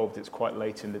get involved, it's quite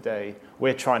late in the day.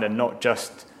 We're trying to not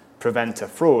just prevent a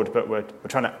fraud, but we're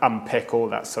trying to unpick all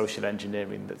that social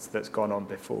engineering that's gone on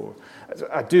before.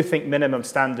 I do think minimum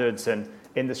standards and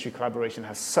industry collaboration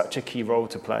has such a key role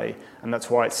to play, and that's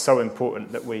why it's so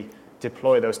important that we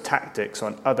deploy those tactics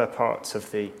on other parts of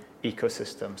the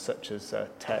ecosystem, such as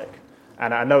tech.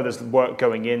 And I know there's work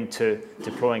going into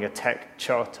deploying a tech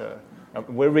charter.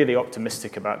 We're really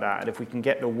optimistic about that, and if we can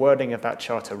get the wording of that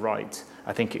charter right,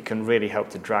 I think it can really help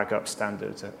to drag up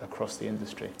standards across the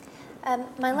industry.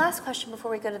 My last question before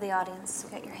we go to the audience, so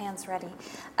get your hands ready,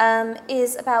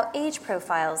 is about age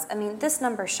profiles. I mean, this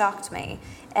number shocked me.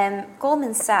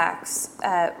 Goldman Sachs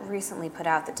recently put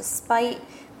out that despite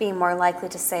being more likely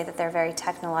to say that they're very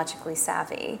technologically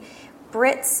savvy,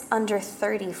 Brits under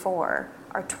 34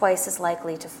 are twice as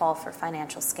likely to fall for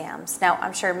financial scams. Now,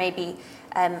 I'm sure maybe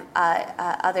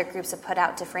other groups have put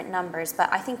out different numbers,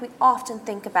 but I think we often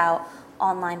think about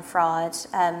online fraud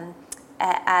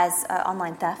as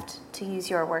online theft, to use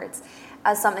your words,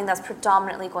 as something that's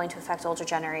predominantly going to affect older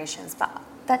generations. But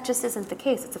that just isn't the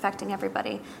case. It's affecting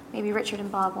everybody. Maybe Richard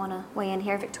and Bob want to weigh in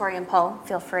here. Victoria and Paul,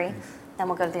 feel free. Then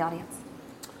we'll go to the audience.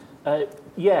 The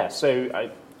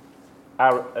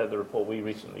report we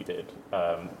recently did,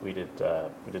 we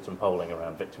did some polling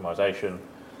around victimisation,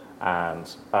 and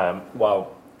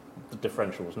while the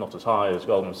differential was not as high as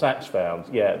Goldman Sachs found,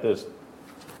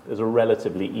 there's a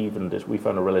relatively even. We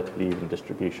found a relatively even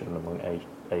distribution among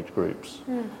age groups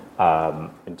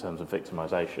in terms of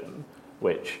victimisation,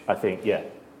 which I think,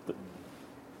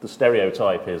 the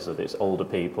stereotype is that it's older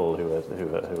people who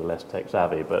are less tech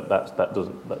savvy, but that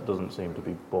doesn't seem to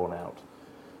be borne out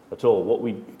at all. What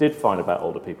we did find about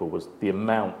older people was the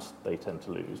amount they tend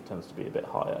to lose tends to be a bit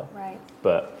higher. Right.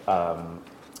 But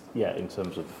in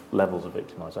terms of levels of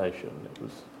victimisation, it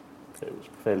was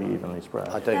fairly evenly spread.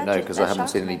 I don't know, because I haven't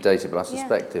seen any data, but I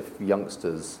suspect if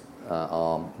youngsters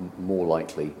are more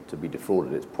likely to be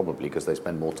defrauded, it's probably because they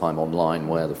spend more time online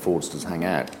where the fraudsters hang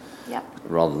out,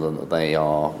 rather than that they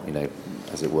are,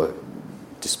 as it were,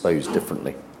 disposed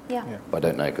differently. Yeah. But I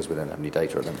don't know, because we don't have any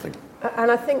data, I don't think.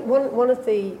 And I think one of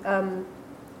the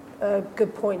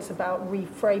good points about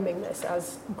reframing this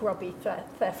as grubby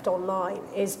theft online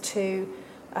is to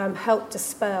help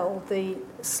dispel the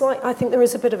slight. I think there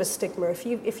is a bit of a stigma. If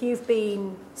you've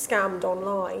been scammed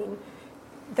online,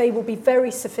 they will be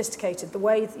very sophisticated. The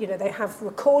way they have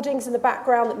recordings in the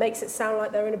background that makes it sound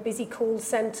like they're in a busy call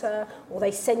center, or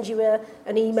they send you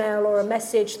an email or a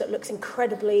message that looks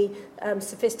incredibly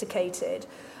sophisticated.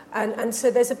 And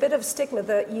so there's a bit of stigma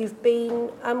that you've been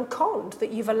conned,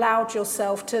 that you've allowed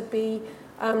yourself to be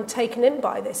taken in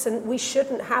by this, and we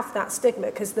shouldn't have that stigma,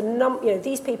 because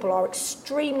these people are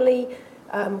extremely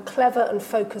clever and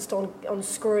focused on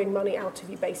screwing money out of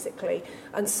you, basically.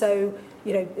 And so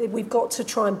we've got to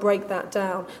try and break that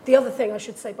down. The other thing I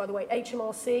should say, by the way,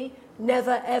 HMRC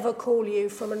never ever call you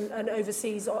from an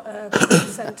overseas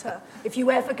centre. If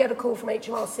you ever get a call from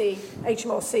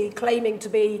HMRC claiming to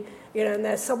be, and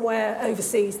they're somewhere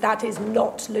overseas, that is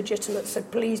not legitimate. So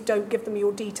please don't give them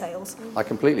your details. I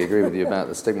completely agree with you about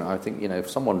the stigma. I think, if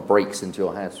someone breaks into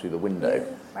your house through the window,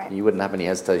 you wouldn't have any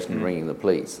hesitation in ringing the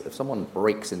police. If someone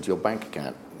breaks into your bank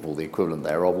account, or the equivalent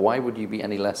thereof, why would you be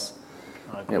any less...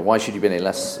 why should you be any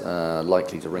less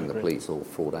likely to ring the police or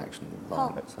fraud action?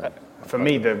 For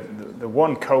me, the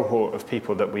one cohort of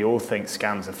people that we all think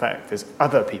scams affect is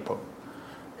other people.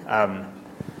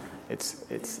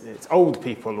 It's old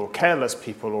people or careless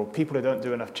people or people who don't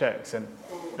do enough checks, and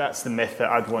that's the myth that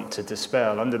I'd want to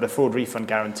dispel. Under the fraud refund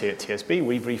guarantee at TSB,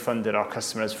 we've refunded our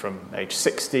customers from age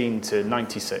 16 to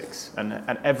 96 and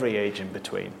every age in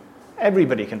between.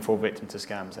 Everybody can fall victim to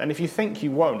scams. And if you think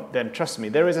you won't, then trust me,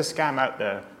 there is a scam out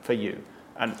there for you.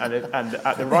 And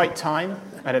at the right time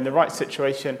and in the right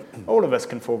situation, all of us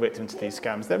can fall victim to these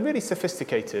scams. They're really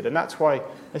sophisticated, and that's why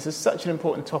this is such an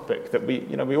important topic that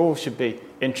we all should be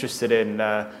interested in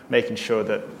making sure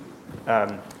that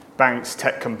banks,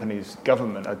 tech companies,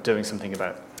 government are doing something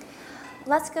about it.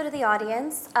 Let's go to the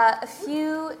audience. A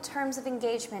few terms of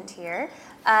engagement here.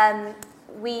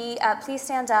 Please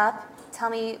stand up. Tell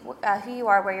me who you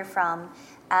are, where you're from.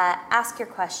 Ask your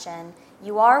question.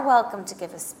 You are welcome to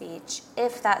give a speech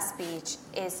if that speech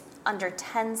is under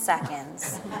 10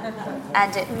 seconds,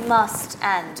 and it must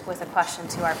end with a question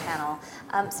to our panel.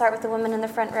 Start with the woman in the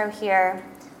front row here,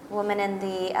 woman in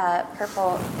the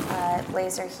purple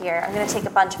blazer here. I'm going to take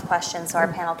a bunch of questions so our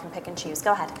panel can pick and choose.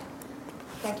 Go ahead.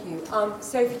 Thank you.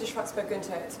 Sophie de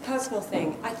Schwartzberg-Gunther. It's a personal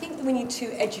thing. I think that we need to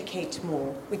educate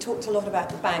more. We talked a lot about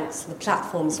the banks and the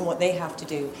platforms and what they have to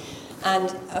do.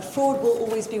 And fraud will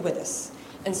always be with us.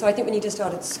 And so I think we need to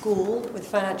start at school with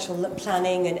financial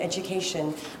planning and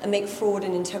education and make fraud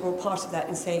an integral part of that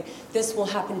and say, this will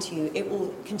happen to you. It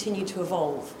will continue to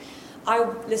evolve. I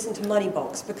listened to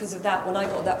Moneybox because of that. When I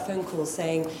got that phone call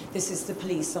saying, this is the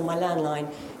police on my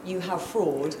landline, you have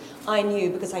fraud, I knew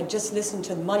because I just listened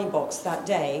to Moneybox that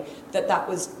day that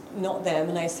was not them.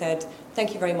 And I said,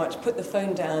 thank you very much, put the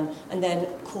phone down, and then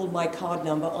called my card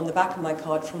number on the back of my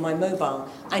card from my mobile.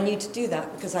 I knew to do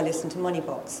that because I listened to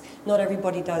Moneybox. Not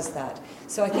everybody does that.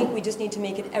 So I think we just need to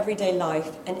make it everyday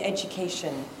life and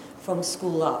education from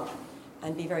school up.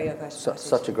 And be very overt about it.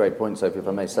 Such a great point, Sophie, if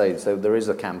I may say. So there is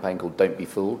a campaign called Don't Be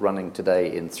Fooled, running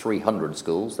today in 300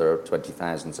 schools. There are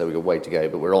 20,000, so we've got a way to go,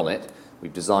 but we're on it.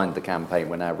 We've designed the campaign.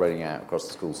 We're now rolling out across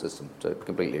the school system. So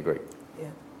completely agree.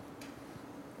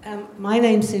 Yeah. My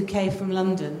name's Sue Kay from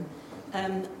London.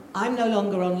 I'm no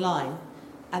longer online,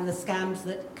 and the scams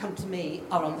that come to me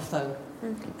are on the phone.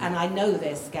 Mm-hmm. And I know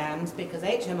they're scams because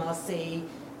HMRC,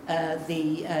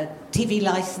 the TV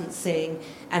licensing,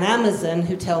 and Amazon,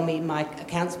 who tell me my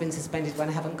account's been suspended when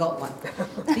I haven't got one.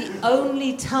 The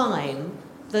only time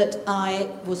that I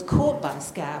was caught by a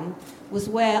scam was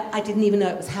where I didn't even know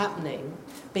it was happening,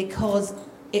 because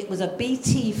it was a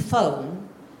BT phone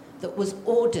that was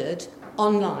ordered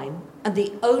online, and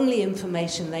the only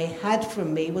information they had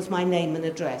from me was my name and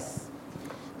address.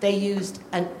 They used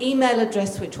an email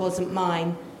address which wasn't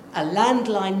mine, a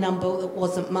landline number that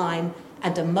wasn't mine,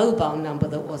 and a mobile number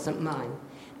that wasn't mine.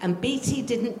 And BT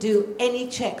didn't do any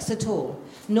checks at all,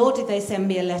 nor did they send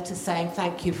me a letter saying,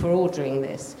 thank you for ordering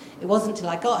this. It wasn't until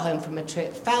I got home from a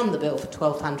trip, found the bill for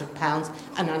 £1,200,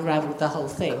 and unravelled the whole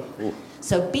thing. Ooh.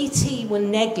 So BT were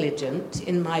negligent,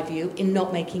 in my view, in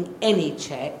not making any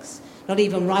checks, not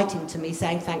even writing to me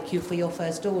saying, thank you for your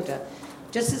first order.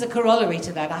 Just as a corollary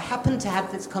to that, I happened to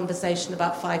have this conversation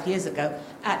about 5 years ago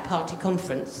at Party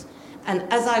Conference. And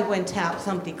as I went out,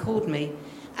 somebody called me,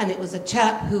 and it was a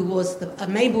chap who was a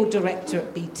Mabel director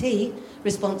at BT,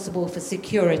 responsible for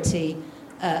security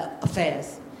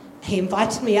affairs. He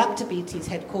invited me up to BT's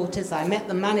headquarters. I met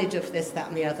the manager for this, that,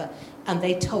 and the other, and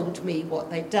they told me what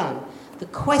they'd done. The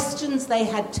questions they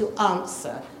had to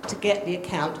answer to get the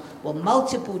account were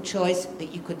multiple choice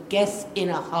that you could guess in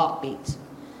a heartbeat.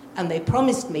 And they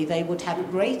promised me they would have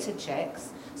greater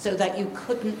checks so that you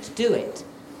couldn't do it.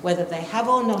 Whether they have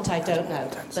or not, I don't know.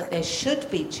 But there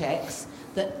should be checks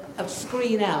that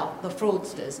screen out the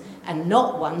fraudsters and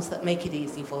not ones that make it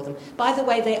easy for them. By the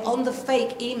way, on the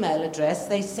fake email address,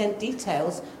 they sent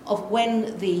details of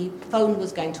when the phone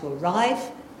was going to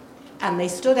arrive, and they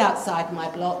stood outside my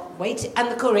block, waited, and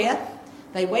the courier.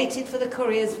 They waited for the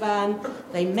courier's van,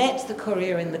 they met the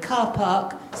courier in the car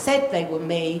park, said they were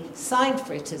me, signed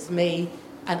for it as me,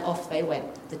 and off they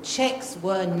went. The checks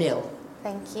were nil.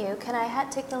 Thank you. Can I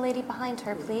take the lady behind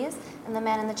her, please? And the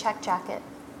man in the check jacket.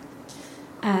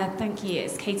 Thank you.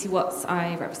 It's Katie Watts.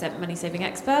 I represent Money Saving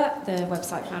Expert, the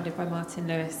website founded by Martin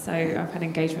Lewis. So I've had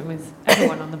engagement with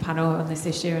everyone on the panel on this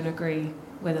issue and agree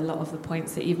with a lot of the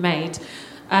points that you've made.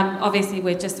 Obviously,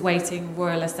 we're just waiting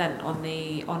royal assent on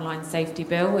the online safety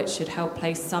bill, which should help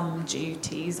place some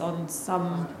duties on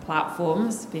some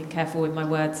platforms, being careful with my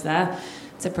words there,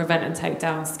 to prevent and take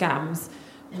down scams.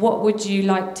 What would you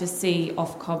like to see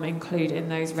Ofcom include in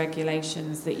those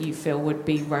regulations that you feel would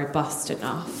be robust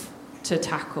enough to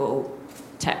tackle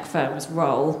tech firms'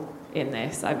 role in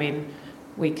this? I mean,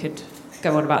 we could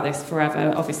go on about this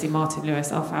forever. Obviously, Martin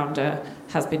Lewis, our founder,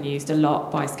 has been used a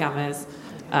lot by scammers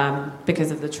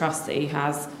because of the trust that he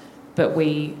has. But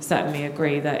we certainly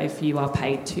agree that if you are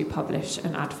paid to publish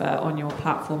an advert on your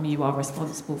platform, you are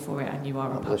responsible for it and you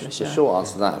are a publisher. The short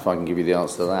answer to that, if I can give you the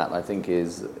answer to that, I think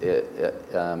is...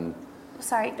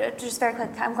 Sorry, just very quick.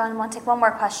 I'm going to want to take one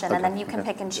more question, and then you can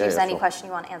pick and choose any question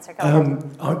you want to answer. Go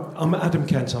ahead. I'm Adam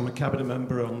Kent. I'm a cabinet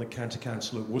member on the County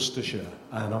Council of Worcestershire,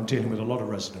 and I'm dealing with a lot of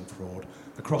resident fraud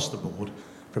across the board,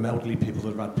 from elderly people that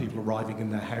have had people arriving in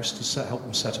their house to help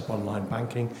them set up online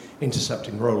banking,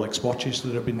 intercepting Rolex watches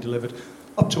that have been delivered,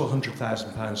 up to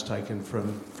 £100,000 taken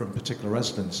from particular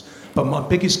residents. But my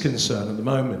biggest concern at the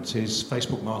moment is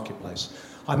Facebook Marketplace.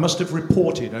 I must have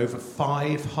reported over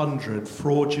 500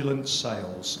 fraudulent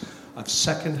sales of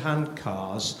second-hand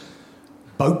cars,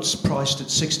 boats priced at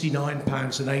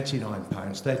 £69 and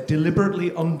 £89. They're deliberately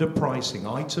underpricing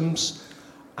items,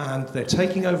 and they're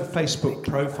taking over Facebook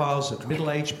profiles of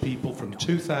middle-aged people from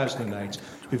 2008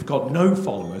 who've got no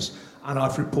followers, and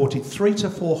I've reported 300 to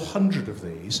 400 of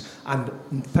these, and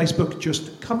Facebook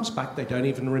just comes back. They don't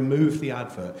even remove the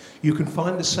advert. You can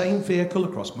find the same vehicle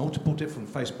across multiple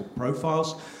different Facebook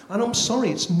profiles, and I'm sorry,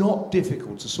 it's not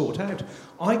difficult to sort out.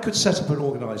 I could set up an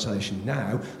organisation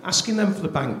now, asking them for the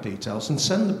bank details and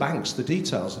send the banks the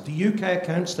details of the UK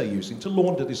accounts they're using to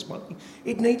launder this money.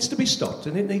 It needs to be stopped,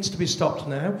 and it needs to be stopped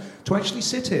now. To actually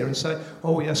sit here and say,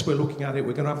 oh yes, we're looking at it,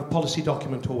 we're going to have a policy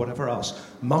document or whatever else.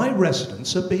 My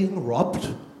residents are being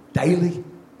robbed daily.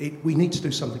 We need to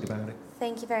do something about it.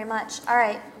 Thank you very much. All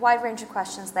right, wide range of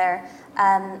questions there.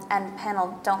 And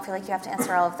panel, don't feel like you have to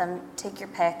answer all of them. Take your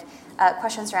pick.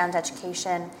 Questions around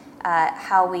education,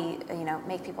 how we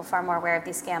make people far more aware of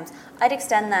these scams. I'd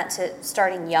extend that to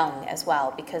starting young as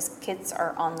well, because kids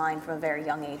are online from a very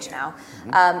young age now,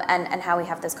 and how we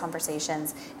have those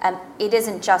conversations. It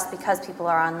isn't just because people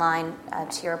are online,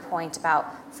 to your point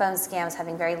about phone scams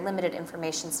having very limited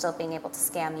information, still being able to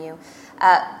scam you.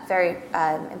 Very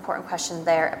important question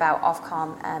there about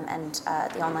Ofcom and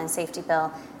the online safety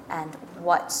bill, and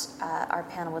what our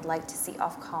panel would like to see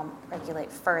Ofcom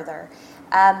regulate further.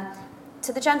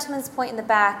 To the gentleman's point in the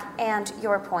back and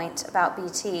your point about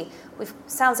BT,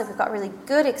 sounds like we've got a really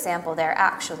good example there,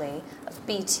 actually, of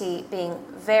BT being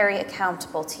very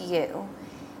accountable to you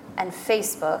and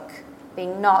Facebook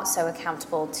being not so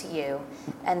accountable to you.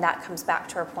 And that comes back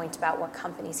to our point about what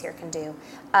companies here can do.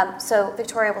 So,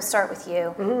 Victoria, we'll start with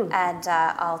you, and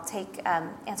I'll take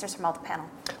answers from all the panel.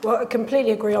 Well, I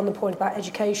completely agree on the point about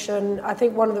education. I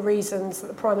think one of the reasons that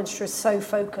the Prime Minister is so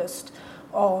focused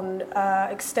on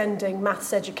extending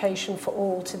maths education for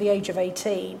all to the age of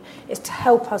 18 is to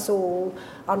help us all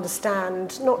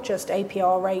understand not just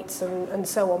APR rates and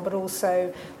so on, but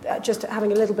also just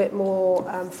having a little bit more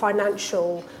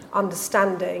financial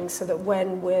understanding, so that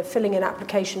when we're filling in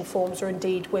application forms or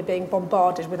indeed we're being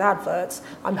bombarded with adverts,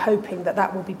 I'm hoping that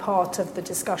that will be part of the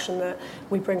discussion that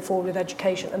we bring forward with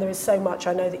education. And there is so much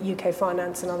I know that UK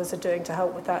Finance and others are doing to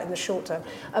help with that in the short term.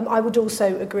 I would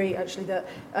also agree, actually, that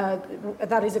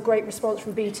that is a great response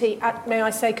from BT at, may I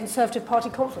say, Conservative Party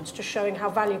conference, just showing how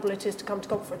valuable it is to come to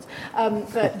conference.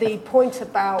 But the point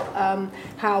about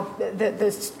how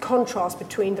the contrast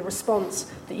between the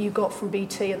response that you got from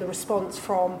BT and the response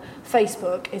from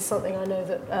Facebook is something I know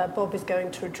that Bob is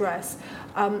going to address.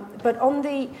 But on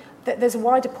there's a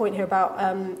wider point here about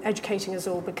educating us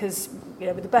all, because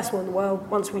with the best one in the world,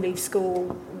 once we leave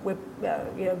school, we're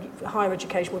higher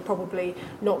education, we're probably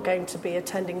not going to be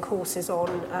attending courses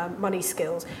on money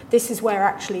skills. This is where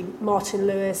actually Martin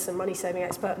Lewis and Money Saving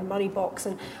Expert and Moneybox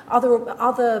and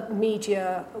other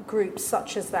media groups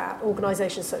such as that,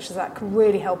 organisations such as that, can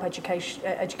really help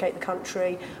educate the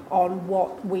country on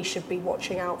what we should be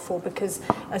watching out for, because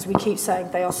as we keep saying,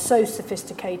 they are so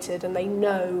sophisticated and they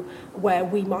know where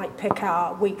we might pick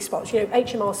our weak spots.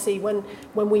 HMRC,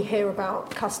 when we hear about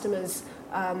customers,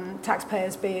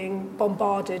 taxpayers being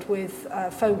bombarded with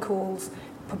phone calls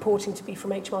purporting to be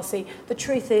from HMRC, the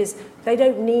truth is they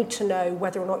don't need to know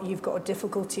whether or not you've got a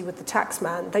difficulty with the tax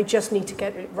man. They just need to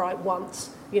get it right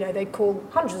once. They call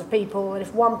hundreds of people, and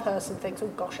if one person thinks, oh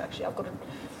gosh, actually I've got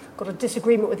got a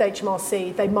disagreement with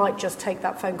HMRC, they might just take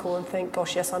that phone call and think,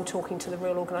 gosh, yes, I'm talking to the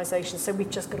real organisation. So we've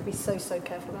just got to be so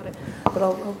careful about it.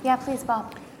 But Yeah, please,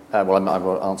 Bob. Well,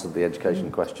 I've answered the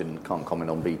education question, can't comment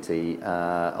on BT.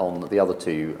 On the other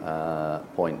two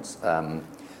points,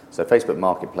 so Facebook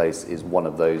Marketplace is one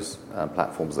of those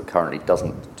platforms that currently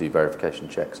doesn't do verification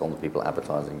checks on the people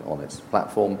advertising on its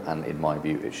platform, and in my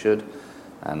view it should.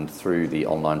 And through the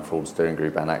Online Fraud Steering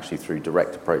Group and actually through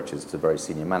direct approaches to very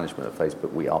senior management at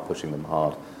Facebook, we are pushing them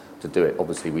hard to do it.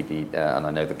 Obviously we need, and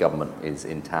I know the government is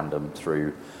in tandem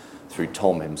through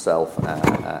Tom himself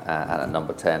at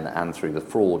Number 10 and through the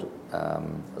fraud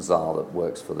czar that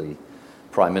works for the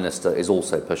Prime Minister is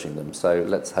also pushing them. So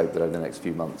let's hope that over the next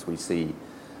few months we see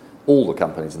all the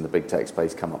companies in the big tech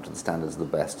space come up to the standards of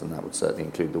the best, and that would certainly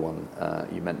include the one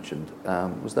you mentioned.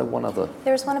 Was there one other?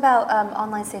 There was one about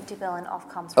online safety bill and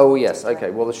Ofcom's. Oh, yes.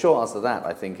 Okay. Well, the short answer to that,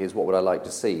 I think, is what would I like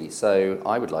to see? So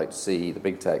I would like to see the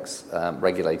big techs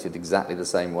regulated exactly the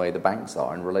same way the banks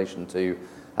are in relation to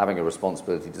having a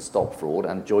responsibility to stop fraud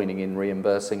and joining in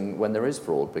reimbursing when there is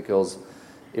fraud, because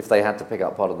if they had to pick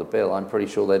up part of the bill, I'm pretty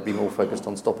sure they'd be more focused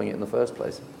on stopping it in the first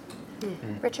place.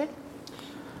 Richard?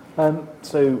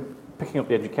 So picking up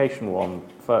the education one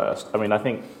first, I mean, I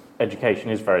think education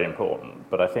is very important,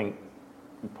 but I think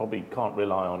you probably can't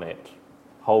rely on it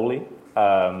wholly.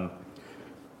 Fraud's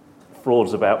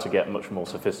about to get much more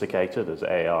sophisticated as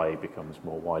AI becomes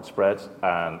more widespread,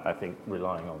 and I think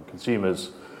relying on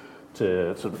consumers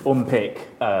to sort of unpick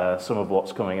some of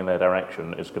what's coming in their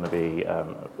direction is going to be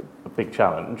a big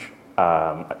challenge.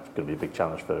 It's going to be a big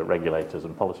challenge for regulators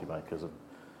and policymakers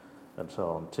and so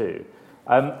on too.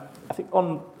 I think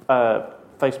on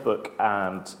Facebook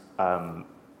and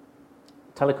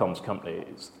telecoms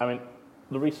companies, I mean,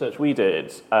 the research we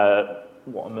did,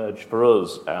 what emerged for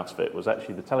us out of it was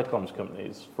actually the telecoms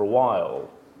companies, for a while,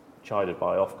 chided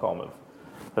by Ofcom,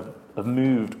 have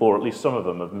moved, or at least some of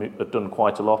them have done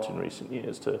quite a lot in recent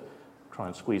years to try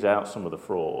and squeeze out some of the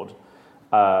fraud.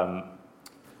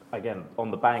 Again,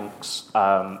 on the banks,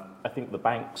 I think the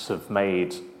banks have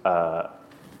made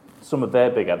some of their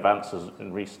big advances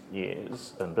in recent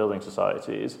years, and building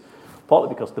societies, partly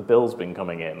because the bill's been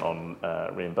coming in on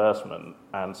reimbursement.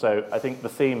 And so I think the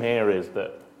theme here is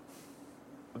that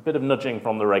a bit of nudging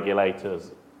from the regulators,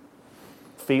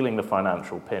 feeling the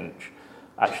financial pinch,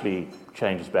 actually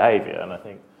changes behaviour. And I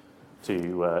think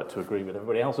to agree with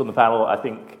everybody else on the panel, I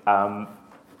think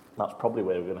that's probably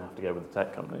where we're going to have to go with the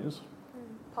tech companies.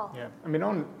 Paul? Yeah, I mean,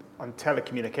 on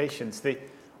telecommunications, the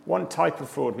one type of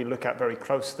fraud we look at very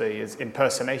closely is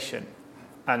impersonation.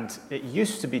 And it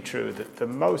used to be true that the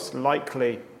most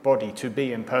likely body to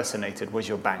be impersonated was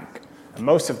your bank. And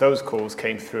most of those calls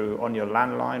came through on your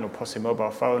landline or possibly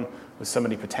mobile phone with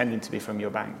somebody pretending to be from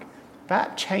your bank.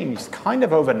 That changed kind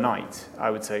of overnight, I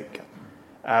would say,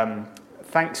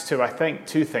 thanks to, I think,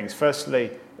 two things. Firstly,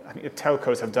 I think the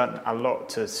telcos have done a lot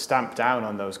to stamp down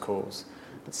on those calls.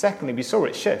 But secondly, we saw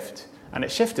it shift, and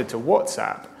it shifted to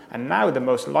WhatsApp. And now the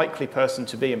most likely person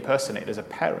to be impersonated is a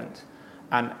parent,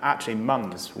 and actually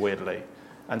mums, weirdly.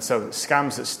 And so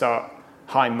scams that start,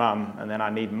 hi mum, and then I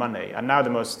need money. And now the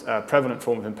most prevalent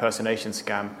form of impersonation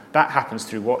scam, that happens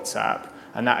through WhatsApp.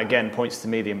 And that again points to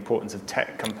me the importance of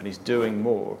tech companies doing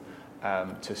more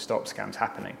to stop scams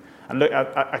happening. And look,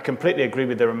 I completely agree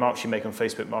with the remarks you make on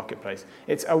Facebook Marketplace.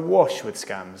 It's awash with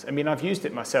scams. I mean, I've used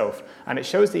it myself, and it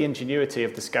shows the ingenuity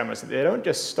of the scammers. They don't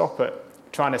just stop at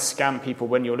trying to scam people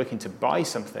when you're looking to buy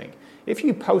something. If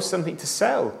you post something to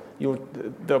sell,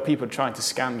 there are people trying to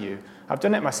scam you. I've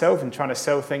done it myself in trying to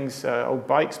sell things, old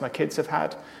bikes my kids have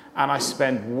had, and I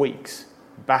spend weeks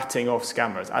batting off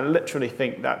scammers. I literally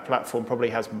think that platform probably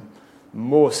has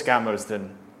more scammers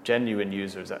than genuine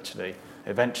users, actually.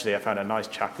 Eventually, I found a nice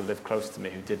chap who lived close to me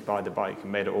who did buy the bike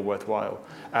and made it all worthwhile.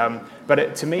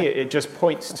 But to me, it just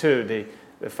points to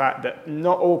the fact that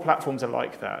not all platforms are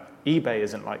like that. eBay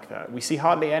isn't like that. We see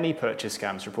hardly any purchase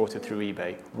scams reported through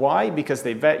eBay. Why? Because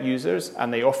they vet users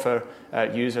and they offer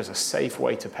users a safe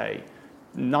way to pay,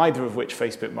 neither of which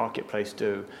Facebook Marketplace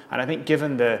do. And I think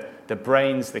given the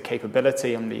brains, the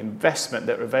capability, and the investment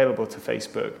that are available to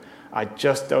Facebook, I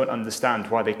just don't understand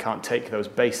why they can't take those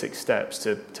basic steps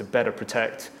to better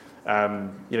protect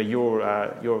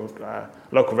your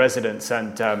local residents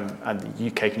and the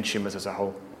UK consumers as a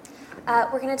whole.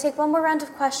 We're going to take one more round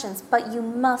of questions, but you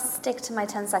must stick to my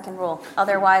 10-second rule.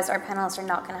 Otherwise, our panelists are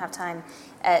not going to have time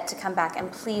to come back.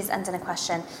 And please end in a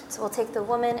question. So we'll take the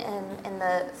woman in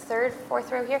the third,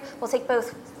 fourth row here. We'll take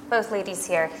both ladies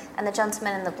here, and the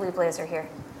gentleman in the blue blazer here.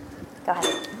 Go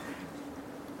ahead.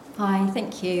 Hi,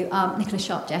 thank you. Nicola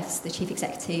Sharp-Jeffs, the Chief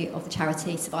Executive of the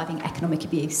charity Surviving Economic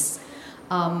Abuse.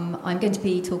 I'm going to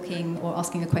be talking or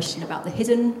asking a question about the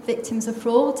hidden victims of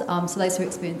fraud, so those who are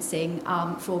experiencing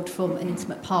fraud from an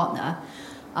intimate partner.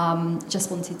 Just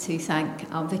wanted to thank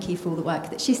Vicky for all the work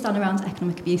that she's done around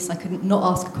economic abuse. I couldn't not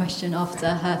ask a question after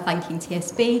her thanking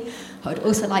TSB. I would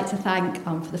also like to thank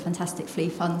for the fantastic flea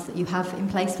funds that you have in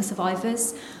place for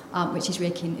survivors, which is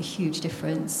making a huge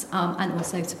difference, and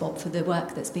also to Bob for the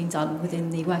work that's been done within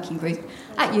the working group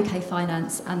at UK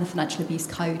Finance and the Financial Abuse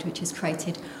Code, which has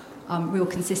created real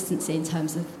consistency in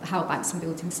terms of how banks and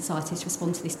building societies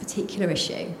respond to this particular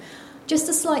issue. Just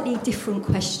a slightly different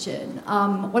question.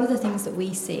 One of the things that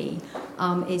we see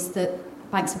is that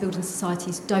banks and building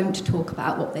societies don't talk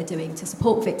about what they're doing to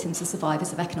support victims and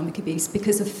survivors of economic abuse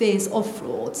because of fears of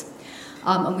fraud.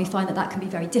 And we find that that can be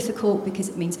very difficult because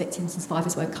it means victims and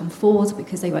survivors won't come forward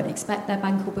because they won't expect their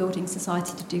bank or building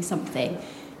society to do something.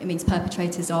 It means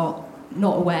perpetrators are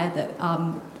not aware that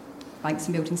banks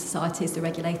and building societies, the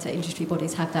regulator, industry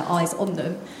bodies have their eyes on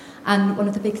them. And one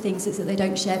of the big things is that they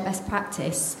don't share best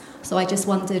practice. So I just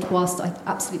wondered, whilst I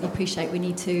absolutely appreciate we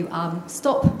need to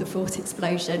stop the fraud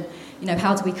explosion,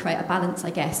 how do we create a balance, I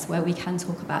guess, where we can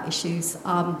talk about issues,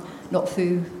 not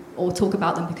through, or talk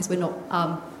about them because we're not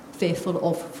fearful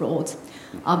of fraud.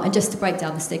 And just to break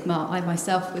down the stigma, I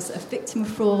myself was a victim of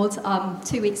fraud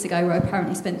 2 weeks ago where I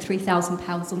apparently spent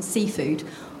 £3,000 on seafood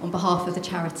on behalf of the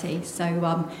charity.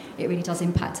 So it really does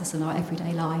impact us in our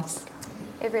everyday lives.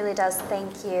 It really does,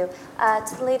 thank you.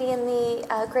 To the lady in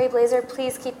the grey blazer,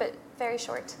 please keep it very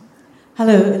short.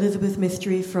 Hello, Elizabeth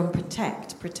Mystery from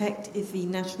Protect. Protect is the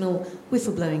national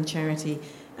whistleblowing charity,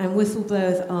 and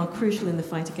whistleblowers are crucial in the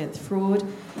fight against fraud.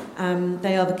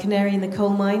 They are the canary in the coal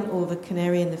mine, or the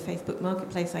canary in the Facebook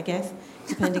marketplace, I guess,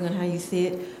 depending on how you see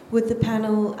it. Would the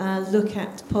panel look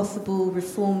at possible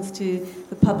reforms to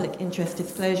the Public Interest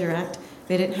Disclosure Act?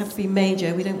 They don't have to be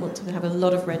major, we don't want to have a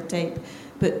lot of red tape,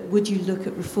 but would you look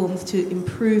at reforms to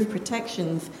improve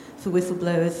protections for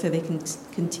whistleblowers so they can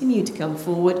continue to come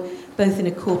forward, both in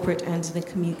a corporate and in a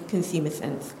consumer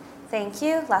sense? Thank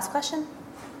you. Last question.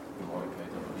 Good morning, Kate.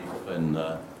 In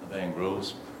obeying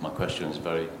rules, my question is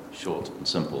very short and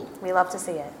simple. We love to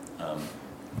see it.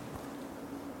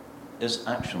 Is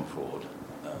action fraud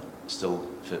still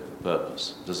fit for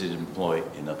purpose? Does it employ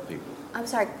enough people? I'm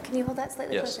sorry, can you hold that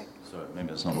slightly closer? Sorry,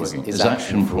 maybe it's not working. Is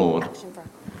action fraud?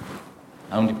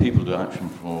 How many people do action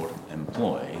fraud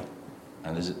employ,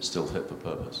 and is it still fit for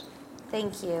purpose?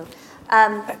 Thank you.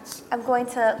 I'm going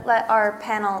to let our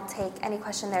panel take any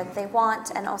question there that they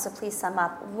want, and also please sum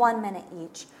up 1 minute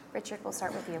each. Richard, we'll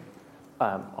start with you.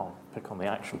 I'll pick on the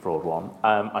action fraud one.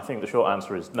 I think the short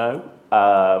answer is no,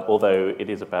 although it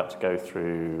is about to go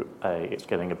through it's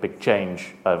getting a big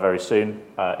change very soon,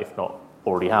 if not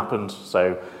already happened.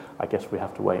 So I guess we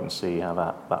have to wait and see how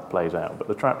that plays out. But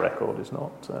the track record is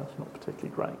not particularly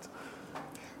great.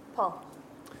 Paul.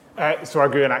 So I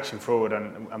agree on action fraud,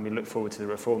 and we look forward to the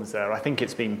reforms there. I think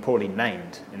it's been poorly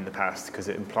named in the past because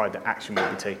it implied that action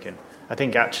would be taken. I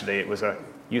think actually it was a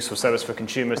useful service for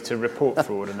consumers to report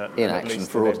fraud and at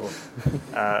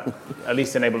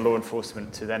least enable law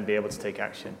enforcement to then be able to take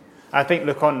action. I think,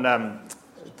 look, on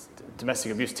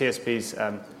domestic abuse, TSB's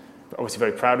obviously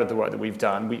very proud of the work that we've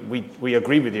done. We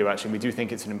agree with you, actually. We do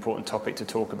think it's an important topic to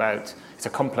talk about. It's a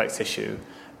complex issue,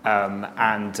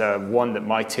 and one that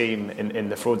my team in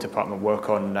the fraud department work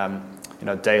on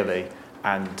daily.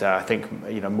 And I think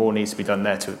more needs to be done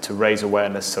there to raise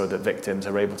awareness so that victims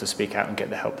are able to speak out and get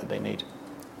the help that they need.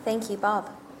 Thank you, Bob.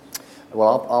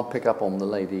 Well, I'll pick up on the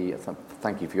lady.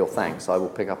 Thank you for your thanks. I will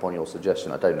pick up on your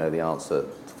suggestion. I don't know the answer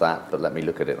to that, but let me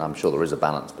look at it. And I'm sure there is a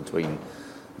balance between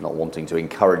not wanting to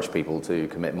encourage people to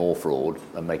commit more fraud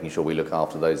and making sure we look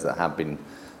after those that have been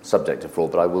subject to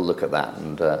fraud. But I will look at that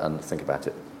and think about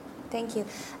it. Thank you.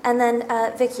 And then,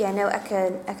 Vicky, I know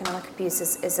economic abuse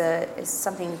is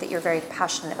something that you're very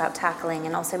passionate about tackling,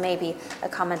 and also maybe a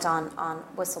comment on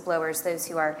whistleblowers, those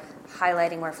who are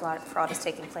highlighting where fraud is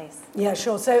taking place. Yeah,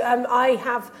 sure. So I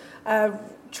have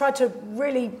tried to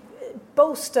really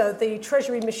bolster the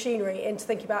Treasury machinery into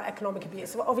thinking about economic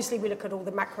abuse. So obviously, we look at all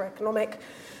the macroeconomic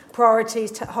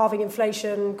priorities, halving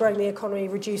inflation, growing the economy,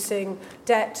 reducing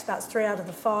debt. That's 3 out of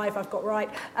the 5 I've got right,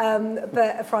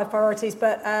 but 5 priorities.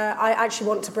 But I actually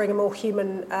want to bring a more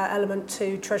human element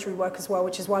to Treasury work as well,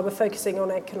 which is why we're focusing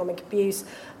on economic abuse.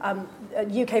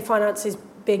 UK Finance is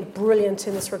being brilliant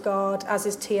in this regard, as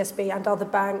is TSB and other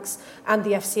banks and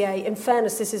the FCA. In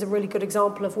fairness, this is a really good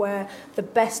example of where the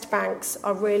best banks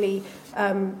are really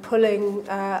pulling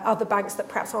other banks that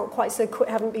perhaps aren't quite so quick,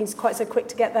 haven't been quite so quick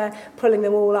to get there, pulling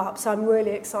them all up. So I'm really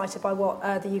excited by what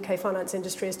the UK finance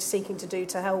industry is seeking to do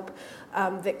to help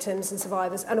victims and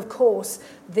survivors. And of course,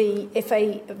 if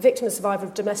a victim and survivor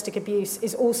of domestic abuse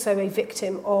is also a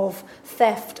victim of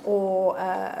theft or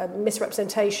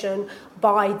misrepresentation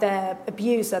by their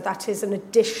abuser, that is an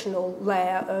additional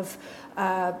layer of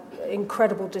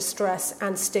incredible distress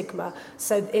and stigma.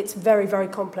 So it's very, very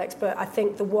complex, but I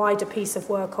think the wider piece of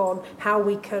work on how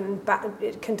we can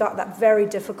conduct that very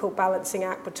difficult balancing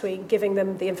act between giving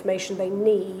them the information they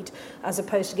need as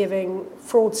opposed to giving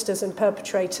fraudsters and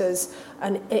perpetrators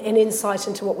an insight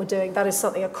into what we're doing, that is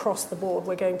something across the board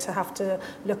we're going to have to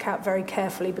look at very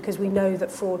carefully, because we know that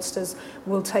fraudsters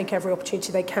will take every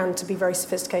opportunity they can to be very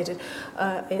sophisticated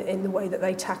in the way that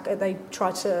they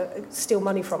try to steal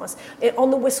money from us.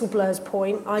 On the whistleblowers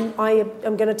point, I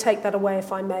am going to take that away,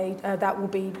 if I may. That will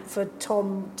be for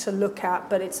Tom to look at,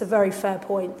 but it's a very fair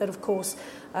point that, of course,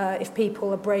 if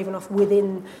people are brave enough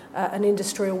within an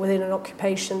industry or within an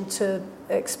occupation to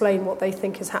explain what they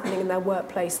think is happening in their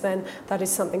workplace, then that is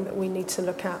something that we need to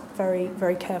look at very,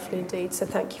 very carefully indeed. So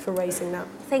thank you for raising that.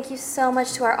 Thank you so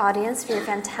much to our audience for your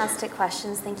fantastic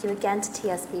questions. Thank you again to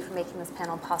TSB for making this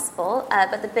panel possible.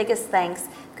 But the biggest thanks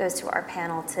goes to our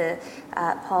panel, to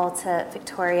Paul, to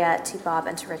Victoria, to Bob,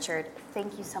 and to Richard.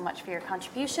 Thank you so much for your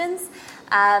contributions.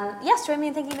 Yes, join me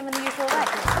in thanking them in the usual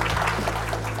way.